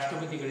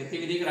 राष्ट्रपतीकडे ते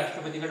विधेयक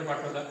राष्ट्रपतीकडे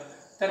पाठवलं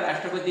तर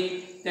राष्ट्रपती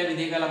त्या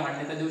विधेयकाला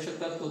मान्यता देऊ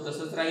शकतात, तो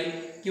तसंच राहील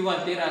किंवा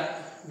ते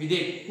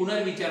विधेयक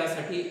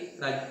पुनर्विचारासाठी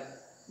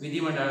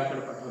विधिमंडळाकडे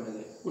पाठवलं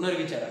जाईल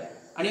पुनर्विचारा.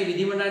 आणि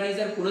विधिमंडळाने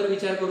जर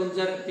पुनर्विचार करून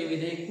जर ते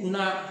विधेयक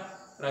पुन्हा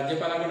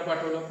राज्यपालाकडे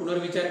पाठवलं,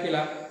 पुनर्विचार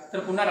केला तर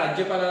पुन्हा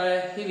राज्यपालाला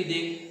हे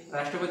विधेयक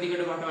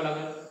राष्ट्रपतीकडे पाठवावं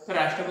लागेल, तर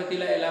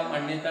राष्ट्रपतीला याला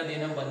मान्यता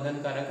देणं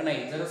बंधनकारक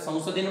नाही. जर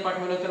संसदेने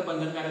पाठवलं तर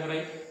बंधनकारक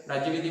राहील,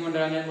 राज्य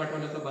विधिमंडळाने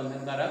पाठवलं तर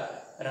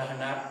बंधनकारक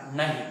राहणार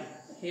नाही.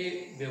 हे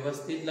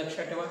व्यवस्थित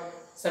लक्षात ठेवा.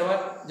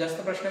 सर्वात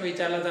जास्त प्रश्न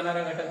विचारला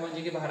जाणारा घटक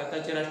म्हणजे की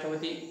भारताचे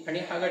राष्ट्रपती, आणि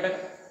हा घटक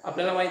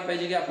आपल्याला माहित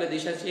पाहिजे की आपल्या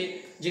देशाचे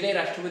जे काही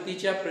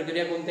राष्ट्रपतीच्या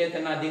प्रक्रिया कोणत्या आहेत,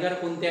 त्यांना अधिकार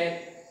कोणते आहेत,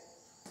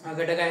 हा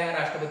घटक आहे हा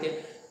राष्ट्रपती.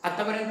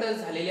 आतापर्यंत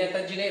झालेले आता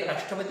जे काही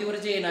राष्ट्रपतीवर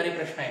जे येणारे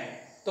प्रश्न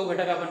आहेत तो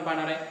घटक आपण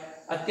पाहणार आहे.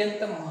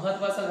 अत्यंत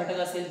महत्त्वाचा घटक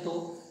असेल तो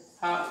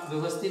हा,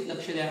 व्यवस्थित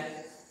लक्ष द्या.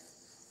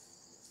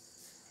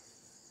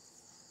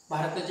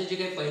 भारताचे जे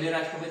काही पहिले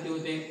राष्ट्रपती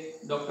होते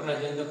डॉक्टर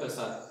राजेंद्र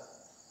प्रसाद.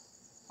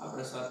 हा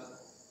प्रसाद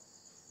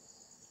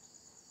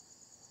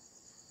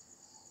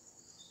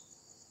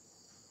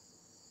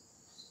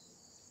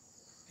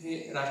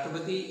हे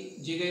राष्ट्रपती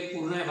जे काही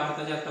पूर्ण आहे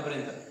भारताच्या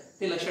आतापर्यंत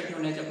ते लक्षात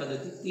ठेवण्याच्या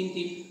पद्धती तीन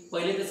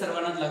पहिले ते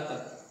सर्वांनाच लागतात.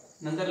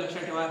 नंतर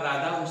लक्षात ठेवा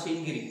राधा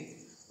हुसेन गिरी,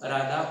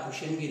 राधा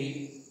हुसेन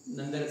गिरी.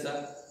 नंतरचा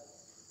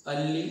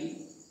अली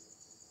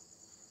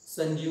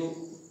संजीव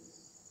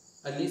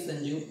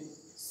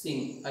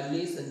सिंग,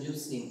 अली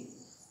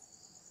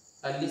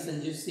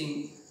संजीव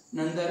सिंग.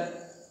 नंतर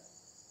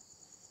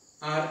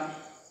आर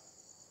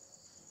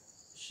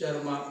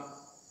शर्मा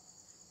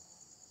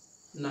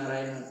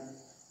नारायणन.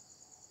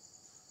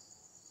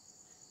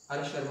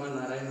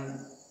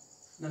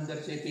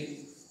 नंतरचे ते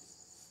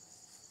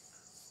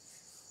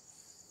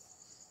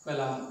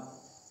कलाम.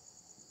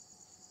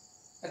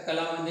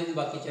 कलाममध्येच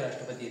बाकीचे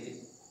राष्ट्रपती येतील.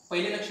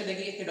 पहिले लक्षात द्या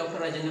की हे डॉक्टर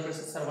राजेंद्र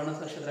प्रसाद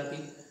सर्वांनाच लक्षात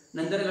राहतील.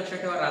 नंतर लक्षात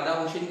ठेवा राधा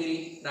हुसेन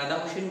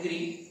गिरी,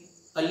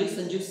 अली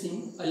संजीव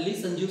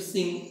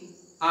सिंग,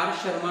 आर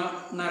शर्मा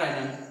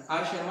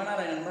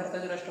नारायणन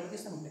भारताचे राष्ट्रपती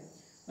संपले.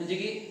 म्हणजे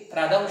की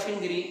राधा हुसेन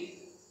गिरी,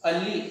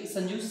 अली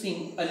संजीव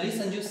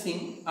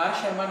सिंग, आर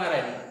शर्मा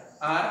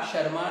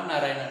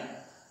नारायणन.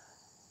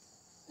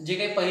 जे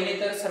काही पहिले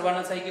तर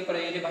सर्वांनाच आहे की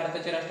पहिले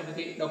भारताचे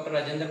राष्ट्रपती डॉक्टर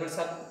राजेंद्र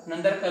प्रसाद.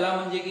 नंतर कलाम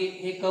म्हणजे की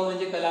हे क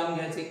म्हणजे कलाम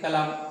घ्यायचे,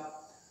 कलाम.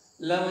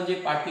 ल म्हणजे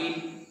पाटील,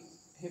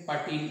 हे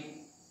पाटील.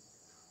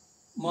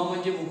 म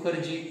म्हणजे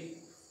मुखर्जी.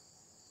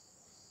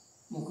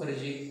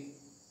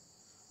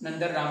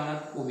 नंतर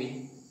रामनाथ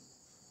कोविंद,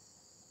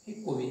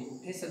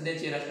 हे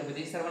सध्याचे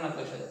राष्ट्रपती सर्वांनाच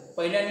लक्षात आहे.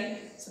 पहिल्याने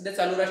सध्या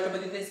चालू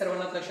राष्ट्रपती ते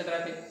सर्वांनाच लक्षात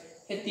राहते.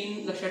 हे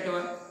तीन लक्षात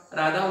ठेवा.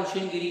 राधा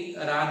हुसेन गिरी,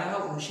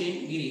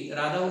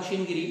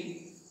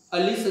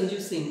 अली संजीव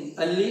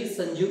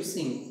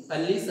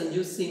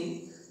सिंग,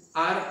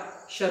 आर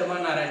शर्मा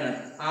नारायणन.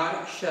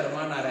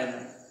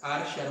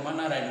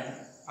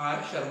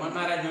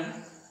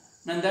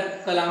 नंतर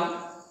कलाम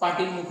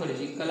पाटील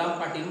मुखर्जी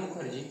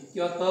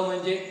किंवा क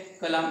म्हणजे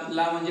कलाम,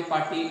 ला म्हणजे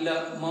पाटील,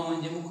 म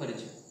म्हणजे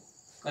मुखर्जी,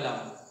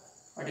 कलाम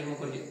पाटील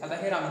मुखर्जी. आता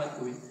हे रामनाथ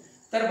कोविंद.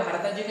 तर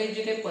भारताचे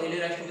जे काही पहिले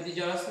राष्ट्रपती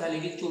जेव्हा झाले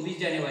की 24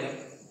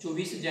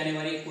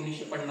 जानेवारी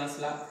 1950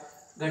 ला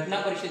घटना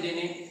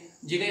परिषदेने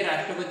जे काही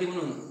राष्ट्रपती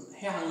म्हणून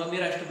हे हंगामी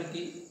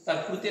राष्ट्रपती,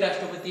 तात्पुरते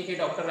राष्ट्रपती हे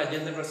डॉक्टर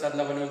राजेंद्र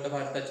प्रसादला बनवलं होतं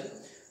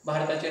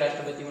भारताचे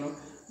राष्ट्रपती म्हणून.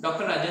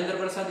 डॉक्टर राजेंद्र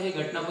प्रसाद हे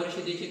घटना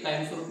परिषदेचे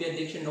कायमस्वरूपी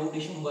अध्यक्ष 9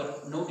 डिसेंबर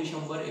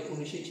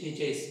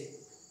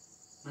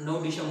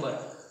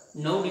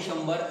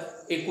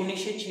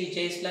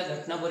 1946 ला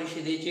घटना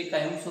परिषदेचे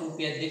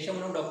कायमस्वरूपी अध्यक्ष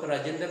म्हणून डॉक्टर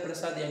राजेंद्र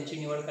प्रसाद यांची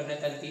निवड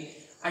करण्यात आली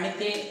आणि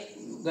ते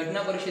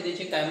घटना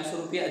परिषदेचे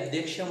कायमस्वरूपी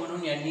अध्यक्ष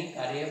म्हणून यांनी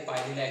कार्य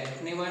पाहिलेले आहे.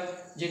 घटनेवर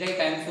जे काही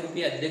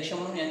कायमस्वरूपी अध्यक्ष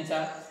म्हणून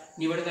यांचा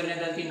निवड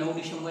करण्यात आली 9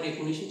 डिसेंबर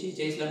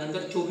 1946 ला.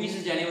 नंतर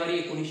 24 जानेवारी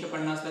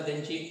 1950 ला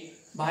त्यांची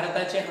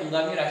भारताचे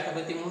हंगामी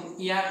राष्ट्रपती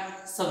म्हणून या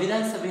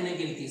संविधान सभेने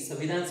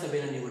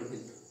निवड केली.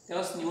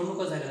 तेव्हा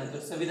निवडणुका झाल्यानंतर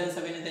संविधान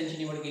सभेने त्यांची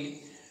निवड केली.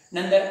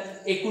 नंतर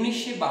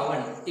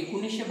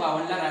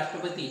 1952 ला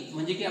राष्ट्रपती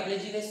म्हणजे की आपल्या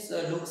जी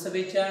काही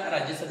लोकसभेच्या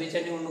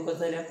राज्यसभेच्या निवडणुका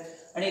झाल्या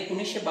आणि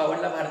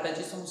 1952 ला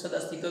भारताची संसद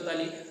अस्तित्वात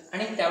आली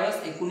आणि त्यावेळेस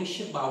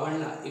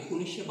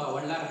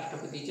 1952 ला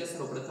राष्ट्रपतीच्या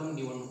सर्वप्रथम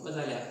निवडणुका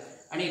झाल्या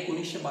आणि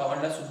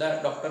 1952 ला सुद्धा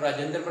डॉक्टर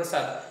राजेंद्र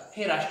प्रसाद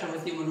हे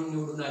राष्ट्रपती म्हणून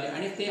निवडून आले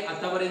आणि ते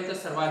आतापर्यंत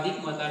सर्वाधिक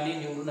मताने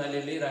निवडून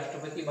आलेले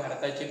राष्ट्रपती,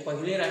 भारताचे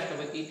पहिले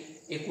राष्ट्रपती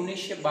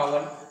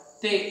 1952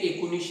 ते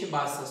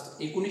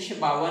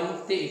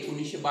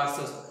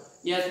 1962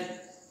 या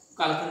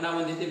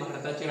कालखंडामध्ये ते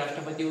भारताचे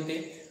राष्ट्रपती होते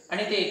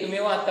आणि ते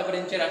एकमेव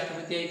आतापर्यंतचे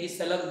राष्ट्रपती आहे की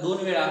सलग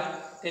 2 वेळा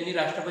त्यांनी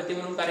राष्ट्रपती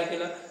म्हणून कार्य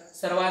केलं.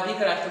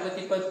 सर्वाधिक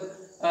राष्ट्रपतीपद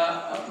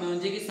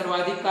म्हणजे की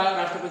सर्वाधिक काळ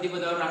राष्ट्रपती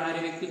पदावर राहणारे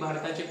व्यक्ती,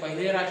 भारताचे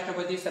पहिले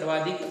राष्ट्रपती,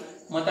 सर्वाधिक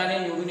मताने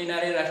निवडून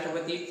येणारे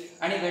राष्ट्रपती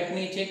आणि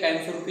घटनेचे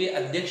कायमस्वरूपी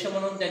अध्यक्ष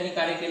म्हणून त्यांनी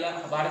कार्य केलं.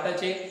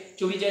 भारताचे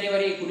 24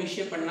 जानेवारी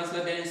 1950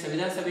 ला त्यांनी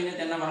संविधान सभेने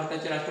त्यांना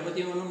भारताचे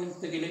राष्ट्रपती म्हणून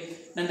नियुक्त केले.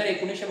 नंतर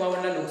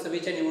 1952 ला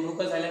लोकसभेच्या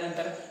निवडणुका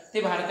झाल्यानंतर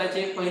ते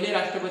भारताचे पहिले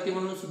राष्ट्रपती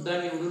म्हणून सुद्धा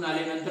निवडून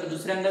आले. नंतर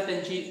दुसऱ्यांदा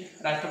त्यांची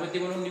राष्ट्रपती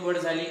म्हणून निवड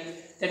झाली.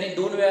 त्यांनी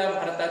 2 वेळा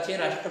भारताचे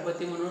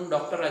राष्ट्रपती म्हणून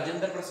डॉक्टर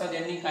राजेंद्र प्रसाद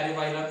यांनी कार्य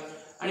पाहिलं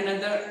आणि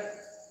नंतर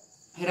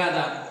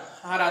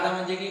राधा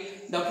म्हणजे की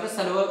डॉक्टर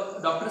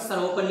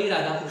सर्वपल्ली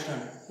राधाकृष्णन,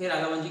 हे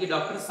राधा म्हणजे की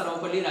डॉक्टर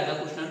सर्वपल्ली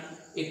राधाकृष्णन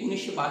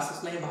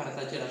 1962 ला हे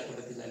भारताचे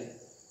राष्ट्रपती झाले.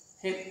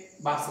 हे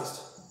 62.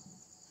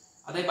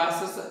 आता हे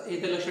 62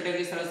 हे तर लक्षात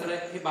ठेवा सरळ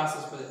हे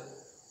 62 पद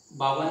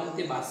 52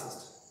 ते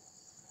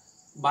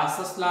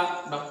 62 ला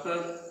डॉक्टर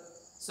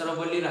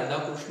सर्वपल्ली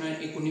राधाकृष्णन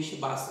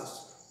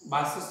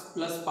 1962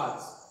 प्लस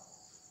 5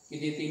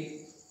 किती येतील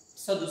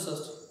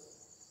 67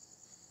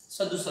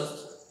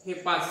 हे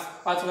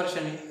 5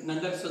 वर्षांनी.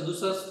 नंतर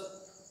 67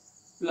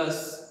 प्लस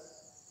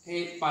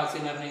हे 5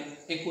 येणार नाही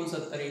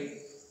 69 येईल.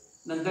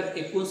 नंतर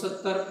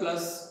 69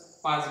 प्लस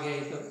 5 घ्या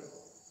इथं,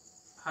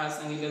 हा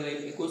सांगितलं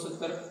जाईल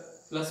 69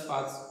 प्लस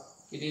 5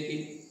 किती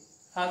येतील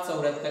हा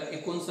 74,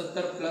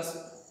 69 प्लस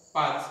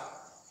 5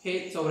 हे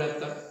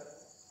 74,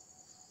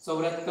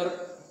 74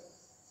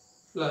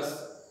 प्लस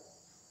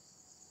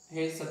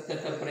हे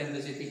 77 पर्यंत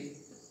येते.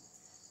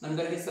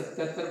 नंतर हे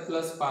 77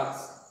 प्लस 5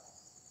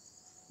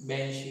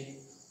 82,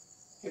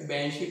 हे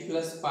 82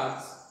 प्लस 5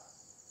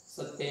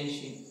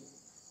 87,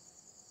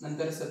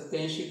 नंतर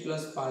 87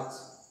 प्लस 5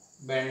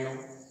 92,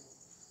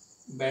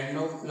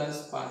 92 प्लस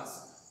 5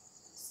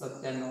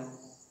 97,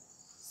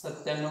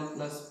 97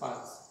 प्लस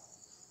 5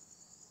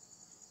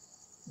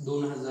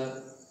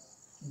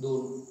 2002,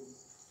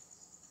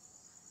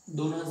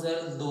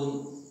 2002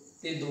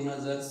 ते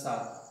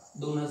 2007,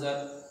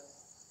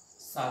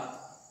 2007,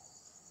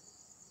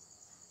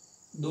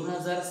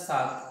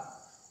 2007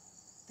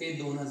 ते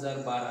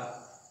 2012,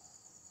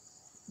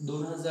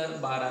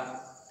 2012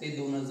 ते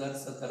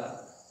 2017,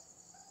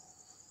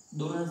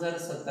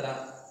 2017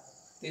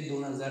 ते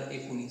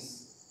 2019,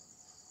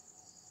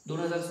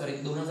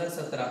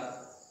 2017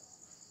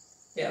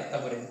 ते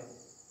आतापर्यंत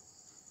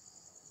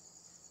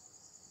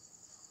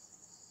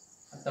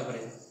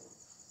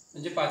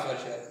म्हणजे 5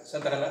 वर्ष.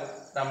 17ला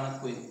रामनाथ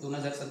कोविंद,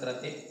 2017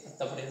 ते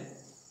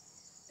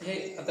आतापर्यंत हे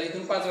आता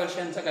इथून 5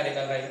 वर्षांचा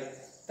कार्यकाल राहील.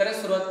 तर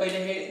सुरुवात पहिले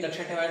हे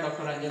लक्षात ठेवा,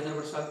 डॉक्टर राजेंद्र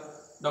प्रसाद,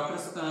 डॉक्टर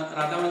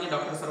राधा म्हणजे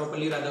डॉक्टर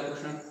सर्वपल्ली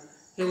राधाकृष्णन,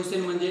 हे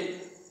हुसेन म्हणजे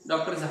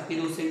डॉक्टर झाकीर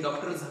हुसेन,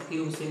 डॉक्टर झाकीर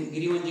हुसेन,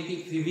 गिरी म्हणजे की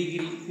फिवी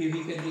गिरी, फिवी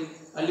गिरी,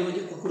 अली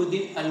म्हणजे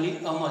फखरुद्दीन अली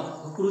अहमद,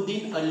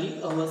 फखरुद्दीन अली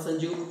अहमद,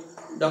 संजीव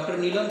डॉक्टर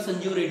नीलम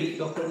संजीव रेड्डी,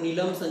 डॉक्टर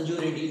नीलम संजीव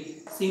रेड्डी,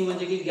 सिंग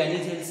म्हणजे की ज्ञानी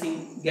झैल सिंग,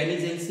 ज्ञानी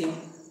झैल सिंग,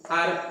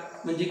 आर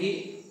म्हणजे की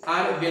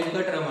R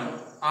Venkataraman,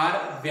 R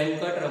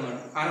Venkataraman,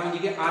 R म्हणजे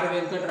की आर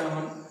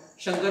व्यंकटरमण,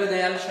 शंकर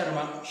दयाल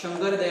शर्मा,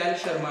 शंकर दयाल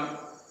शर्मा,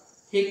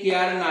 हे के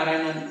आर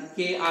नारायणन,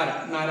 के आर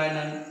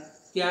नारायणन,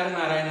 के आर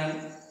नारायणन.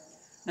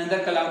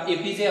 नंतर कलाम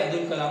एपीजे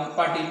अब्दुल कलाम,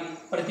 पाटील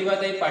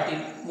प्रतिभाताई पाटील,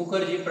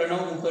 मुखर्जी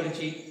प्रणव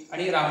मुखर्जी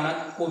आणि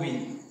रामनाथ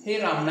कोविंद, हे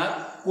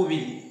रामनाथ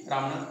कोविंद,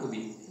 रामनाथ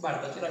कोविंद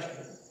भारताचे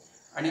राष्ट्रपती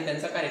आणि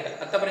त्यांचा कार्यकाल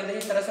आतापर्यंत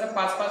हे सरसर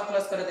 5-5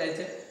 प्लस करत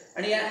यायचे.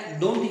 आणि या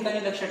 2 ठिकाणी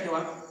लक्षात ठेवा,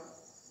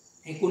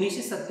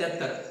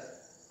 1977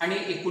 आणि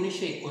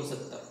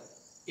 1969,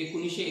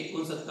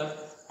 1969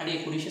 आणि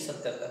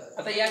 1977.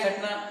 आता या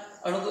घटना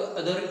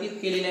अधोरेखित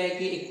केलेल्या आहे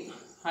की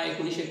हा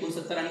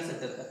 1969 आणि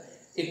 77.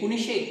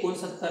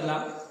 1969 ला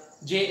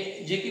जे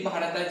की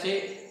भारताचे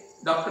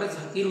डॉक्टर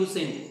झाकीर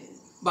हुसेन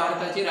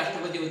भारताचे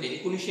राष्ट्रपती होते.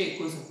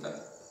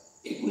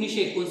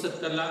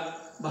 1969 ला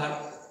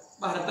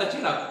भारताचे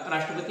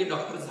राष्ट्रपती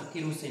डॉक्टर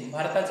झाकीर हुसेन,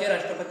 भारताचे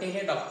राष्ट्रपती हे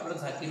डॉक्टर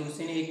झाकीर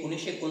हुसेन हे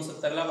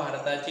 1969 ला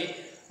भारताचे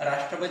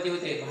राष्ट्रपती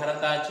होते.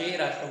 भारताचे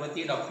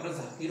राष्ट्रपती डॉक्टर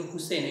झाकीर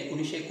हुसेन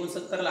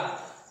 1969 ला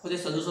होते.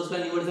 67 ला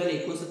निवड झाली,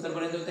 69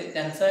 पर्यंत होते.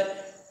 त्यांचं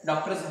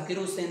डॉक्टर झाकीर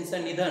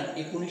हुसेनचं निधन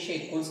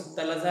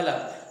 1969 ला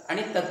झालं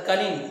आणि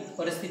तत्कालीन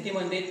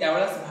परिस्थितीमध्ये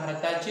त्यावेळेस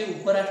भारताचे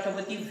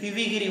उपराष्ट्रपती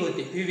व्ही गिरी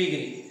होते. व्ही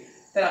गिरी.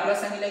 तर आपल्याला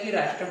सांगितलं की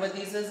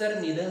राष्ट्रपतीचं जर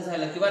निधन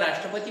झालं किंवा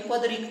राष्ट्रपती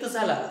पद रिक्त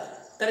झाला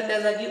तर त्या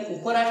जागी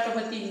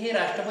उपराष्ट्रपती हे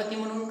राष्ट्रपती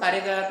म्हणून कार्य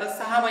करतात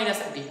 6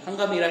 महिन्यासाठी,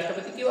 हंगामी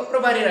राष्ट्रपती किंवा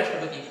प्रभारी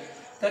राष्ट्रपती.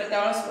 तर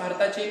त्यावेळेस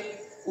भारताचे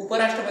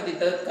उपराष्ट्रपती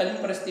तत्कालीन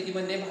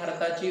परिस्थितीमध्ये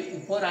भारताचे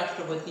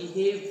उपराष्ट्रपती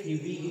हे व्ही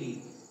गिरी,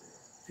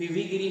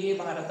 व्ही गिरी हे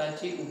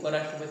भारताचे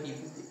उपराष्ट्रपती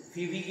होते.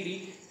 व्ही गिरी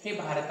हे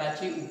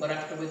भारताचे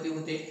उपराष्ट्रपती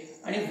होते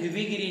आणि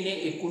व्ही गिरीने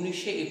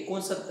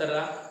 1969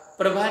 ला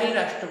प्रभारी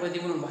राष्ट्रपती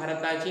म्हणून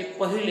भारताचे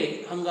पहिले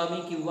हंगामी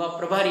किंवा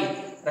प्रभारी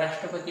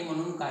राष्ट्रपती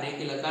म्हणून कार्य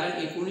केलं. कारण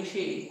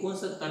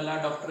 1969 ला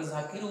डॉक्टर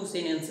झाकीर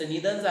हुसेन यांचं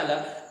निधन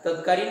झालं.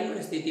 तत्कालीन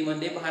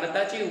परिस्थितीमध्ये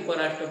भारताचे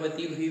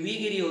उपराष्ट्रपती व्ही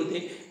गिरी होते.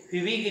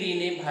 व्ही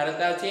गिरीने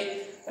भारताचे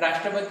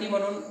राष्ट्रपती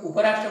म्हणून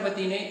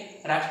उपराष्ट्रपतीने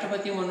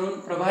राष्ट्रपती म्हणून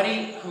प्रभारी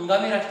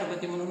हंगामी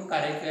राष्ट्रपती म्हणून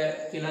कार्य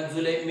केला.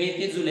 मे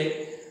ते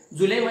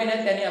जुलै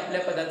महिन्यात त्यांनी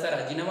आपल्या पदाचा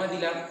राजीनामा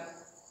दिला.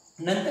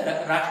 नंतर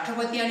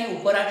राष्ट्रपती आणि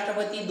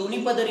उपराष्ट्रपती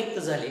दोन्ही पद रिक्त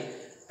झाले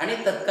आणि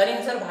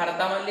तत्कालीन जर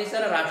भारतामधले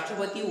जर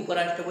राष्ट्रपती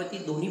उपराष्ट्रपती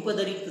दोन्ही पद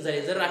रिक्त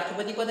झाले. जर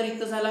राष्ट्रपती पद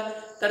रिक्त झाला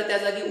तर त्या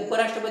जागी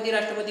उपराष्ट्रपती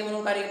राष्ट्रपती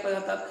म्हणून कार्य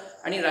करतात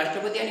आणि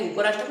राष्ट्रपती आणि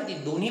उपराष्ट्रपती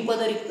दोन्ही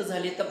पद रिक्त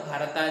झाले तर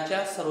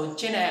भारताच्या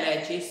सर्वोच्च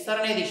न्यायालयाचे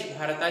सरन्यायाधीश,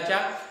 भारताच्या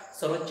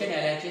सर्वोच्च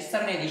न्यायालयाचे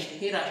सरन्यायाधीश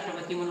हे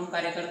राष्ट्रपती म्हणून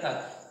कार्य करतात.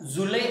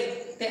 जुलै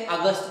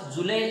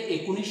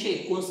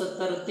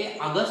 1969 ते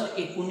ऑगस्ट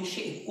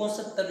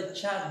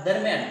 1969च्या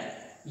दरम्यान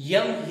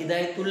एम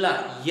हिदायतुल्ला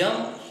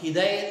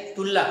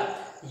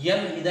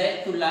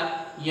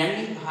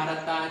यांनी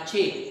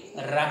भारताचे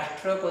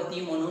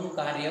राष्ट्रपती म्हणून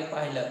कार्य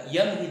पाहिलं.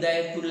 एम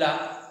हिदायतुल्ला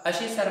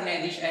असे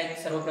सरन्यायाधीश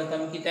आहेत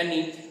सर्वप्रथम की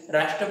त्यांनी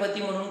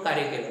राष्ट्रपती म्हणून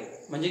कार्य केलं,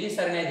 म्हणजे की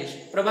सरन्यायाधीश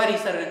प्रभारी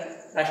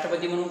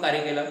राष्ट्रपती म्हणून कार्य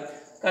केलं.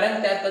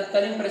 कारण त्या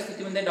तत्कालीन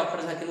परिस्थितीमध्ये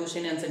डॉक्टर झाकीर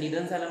हुसेन यांचं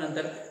निधन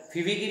झाल्यानंतर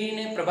व्ही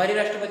गिरीने प्रभारी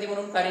राष्ट्रपती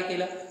म्हणून कार्य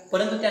केलं,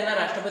 परंतु त्यांना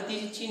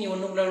राष्ट्रपतीची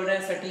निवडणूक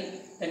लढवण्यासाठी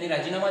त्यांनी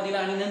राजीनामा दिला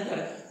आणि नंतर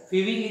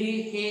व्ही गिरी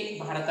हे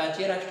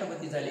भारताचे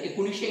राष्ट्रपती झाले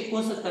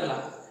 1969 ला.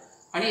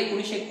 आणि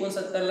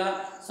 1969 ला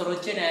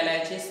सर्वोच्च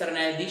न्यायालयाचे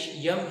सरन्यायाधीश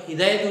एम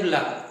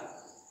हिदायतुल्ला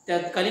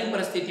तत्कालीन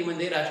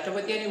परिस्थितीमध्ये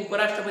राष्ट्रपती आणि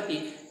उपराष्ट्रपती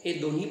हे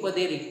दोन्ही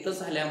पदे रिक्त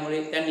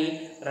झाल्यामुळे त्यांनी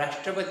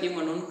राष्ट्रपती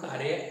म्हणून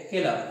कार्य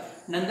केलं.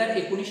 नंतर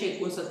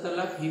 1969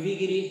 ला व्हीवी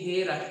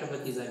हे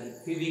राष्ट्रपती झाले.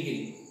 व्हीवी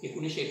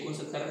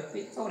 1969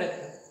 ते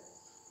 74,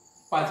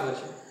 5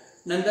 वर्ष.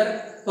 नंतर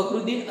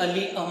फखरुद्दीन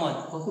अली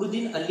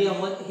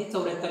अहमद हे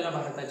 74 ला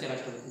भारताचे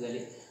राष्ट्रपती झाले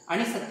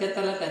आणि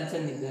 77 ला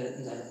त्यांचं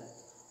निधन झालं.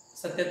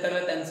 77 ला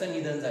त्यांचं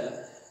निधन झालं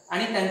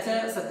आणि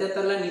त्यांचं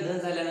 77 ला निधन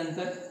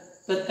झाल्यानंतर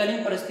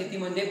तत्कालीन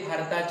परिस्थितीमध्ये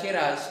भारताचे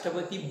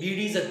राष्ट्रपती बी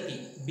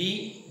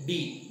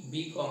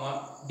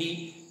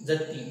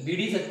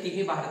डी जत्ती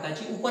हे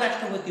भारताचे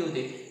उपराष्ट्रपती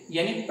होते.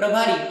 यांनी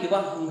प्रभारी किंवा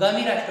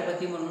हंगामी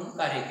राष्ट्रपती म्हणून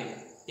कार्य केले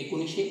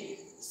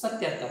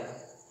 1977 ला.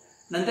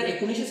 नंतर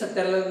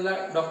 1970 ला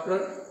डॉक्टर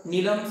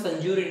नीलम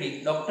संजीव रेड्डी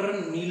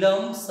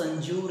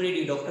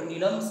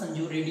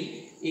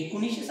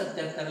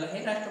 1977 ला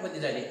हे राष्ट्रपती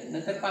झाले.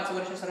 नंतर 5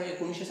 वर्ष सरळ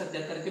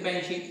 1977 ते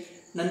 82.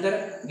 नंतर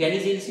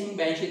ज्ञानेश्वर सिंग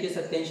 82 ते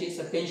 87,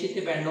 87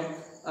 ते 92,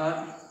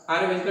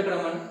 आर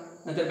व्यंकटरमण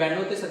नंतर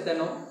 92 ते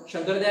 97,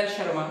 शंकरदयाल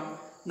शर्मा,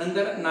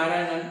 नंतर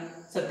नारायणन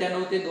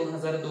 97 ते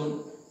 2002,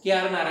 के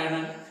आर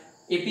नारायणन,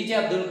 एपीजे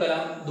अब्दुल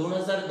कलाम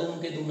 2002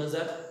 ते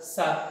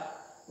 2007,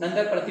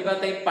 नंतर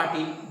प्रतिभाताई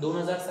पाटील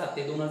 2007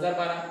 ते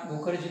 2012,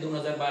 मुखर्जी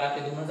 2012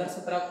 ते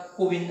 2017,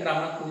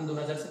 रामनाथ कोविंद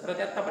 2017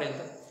 ते आतापर्यंत.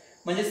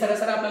 म्हणजे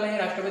सरसर आपल्याला हे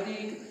राष्ट्रपती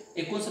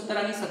 69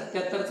 आणि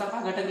 77 चा हा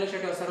घटक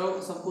लक्षात ठेवा.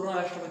 सर्व संपूर्ण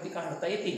राष्ट्रपती काढता येतील.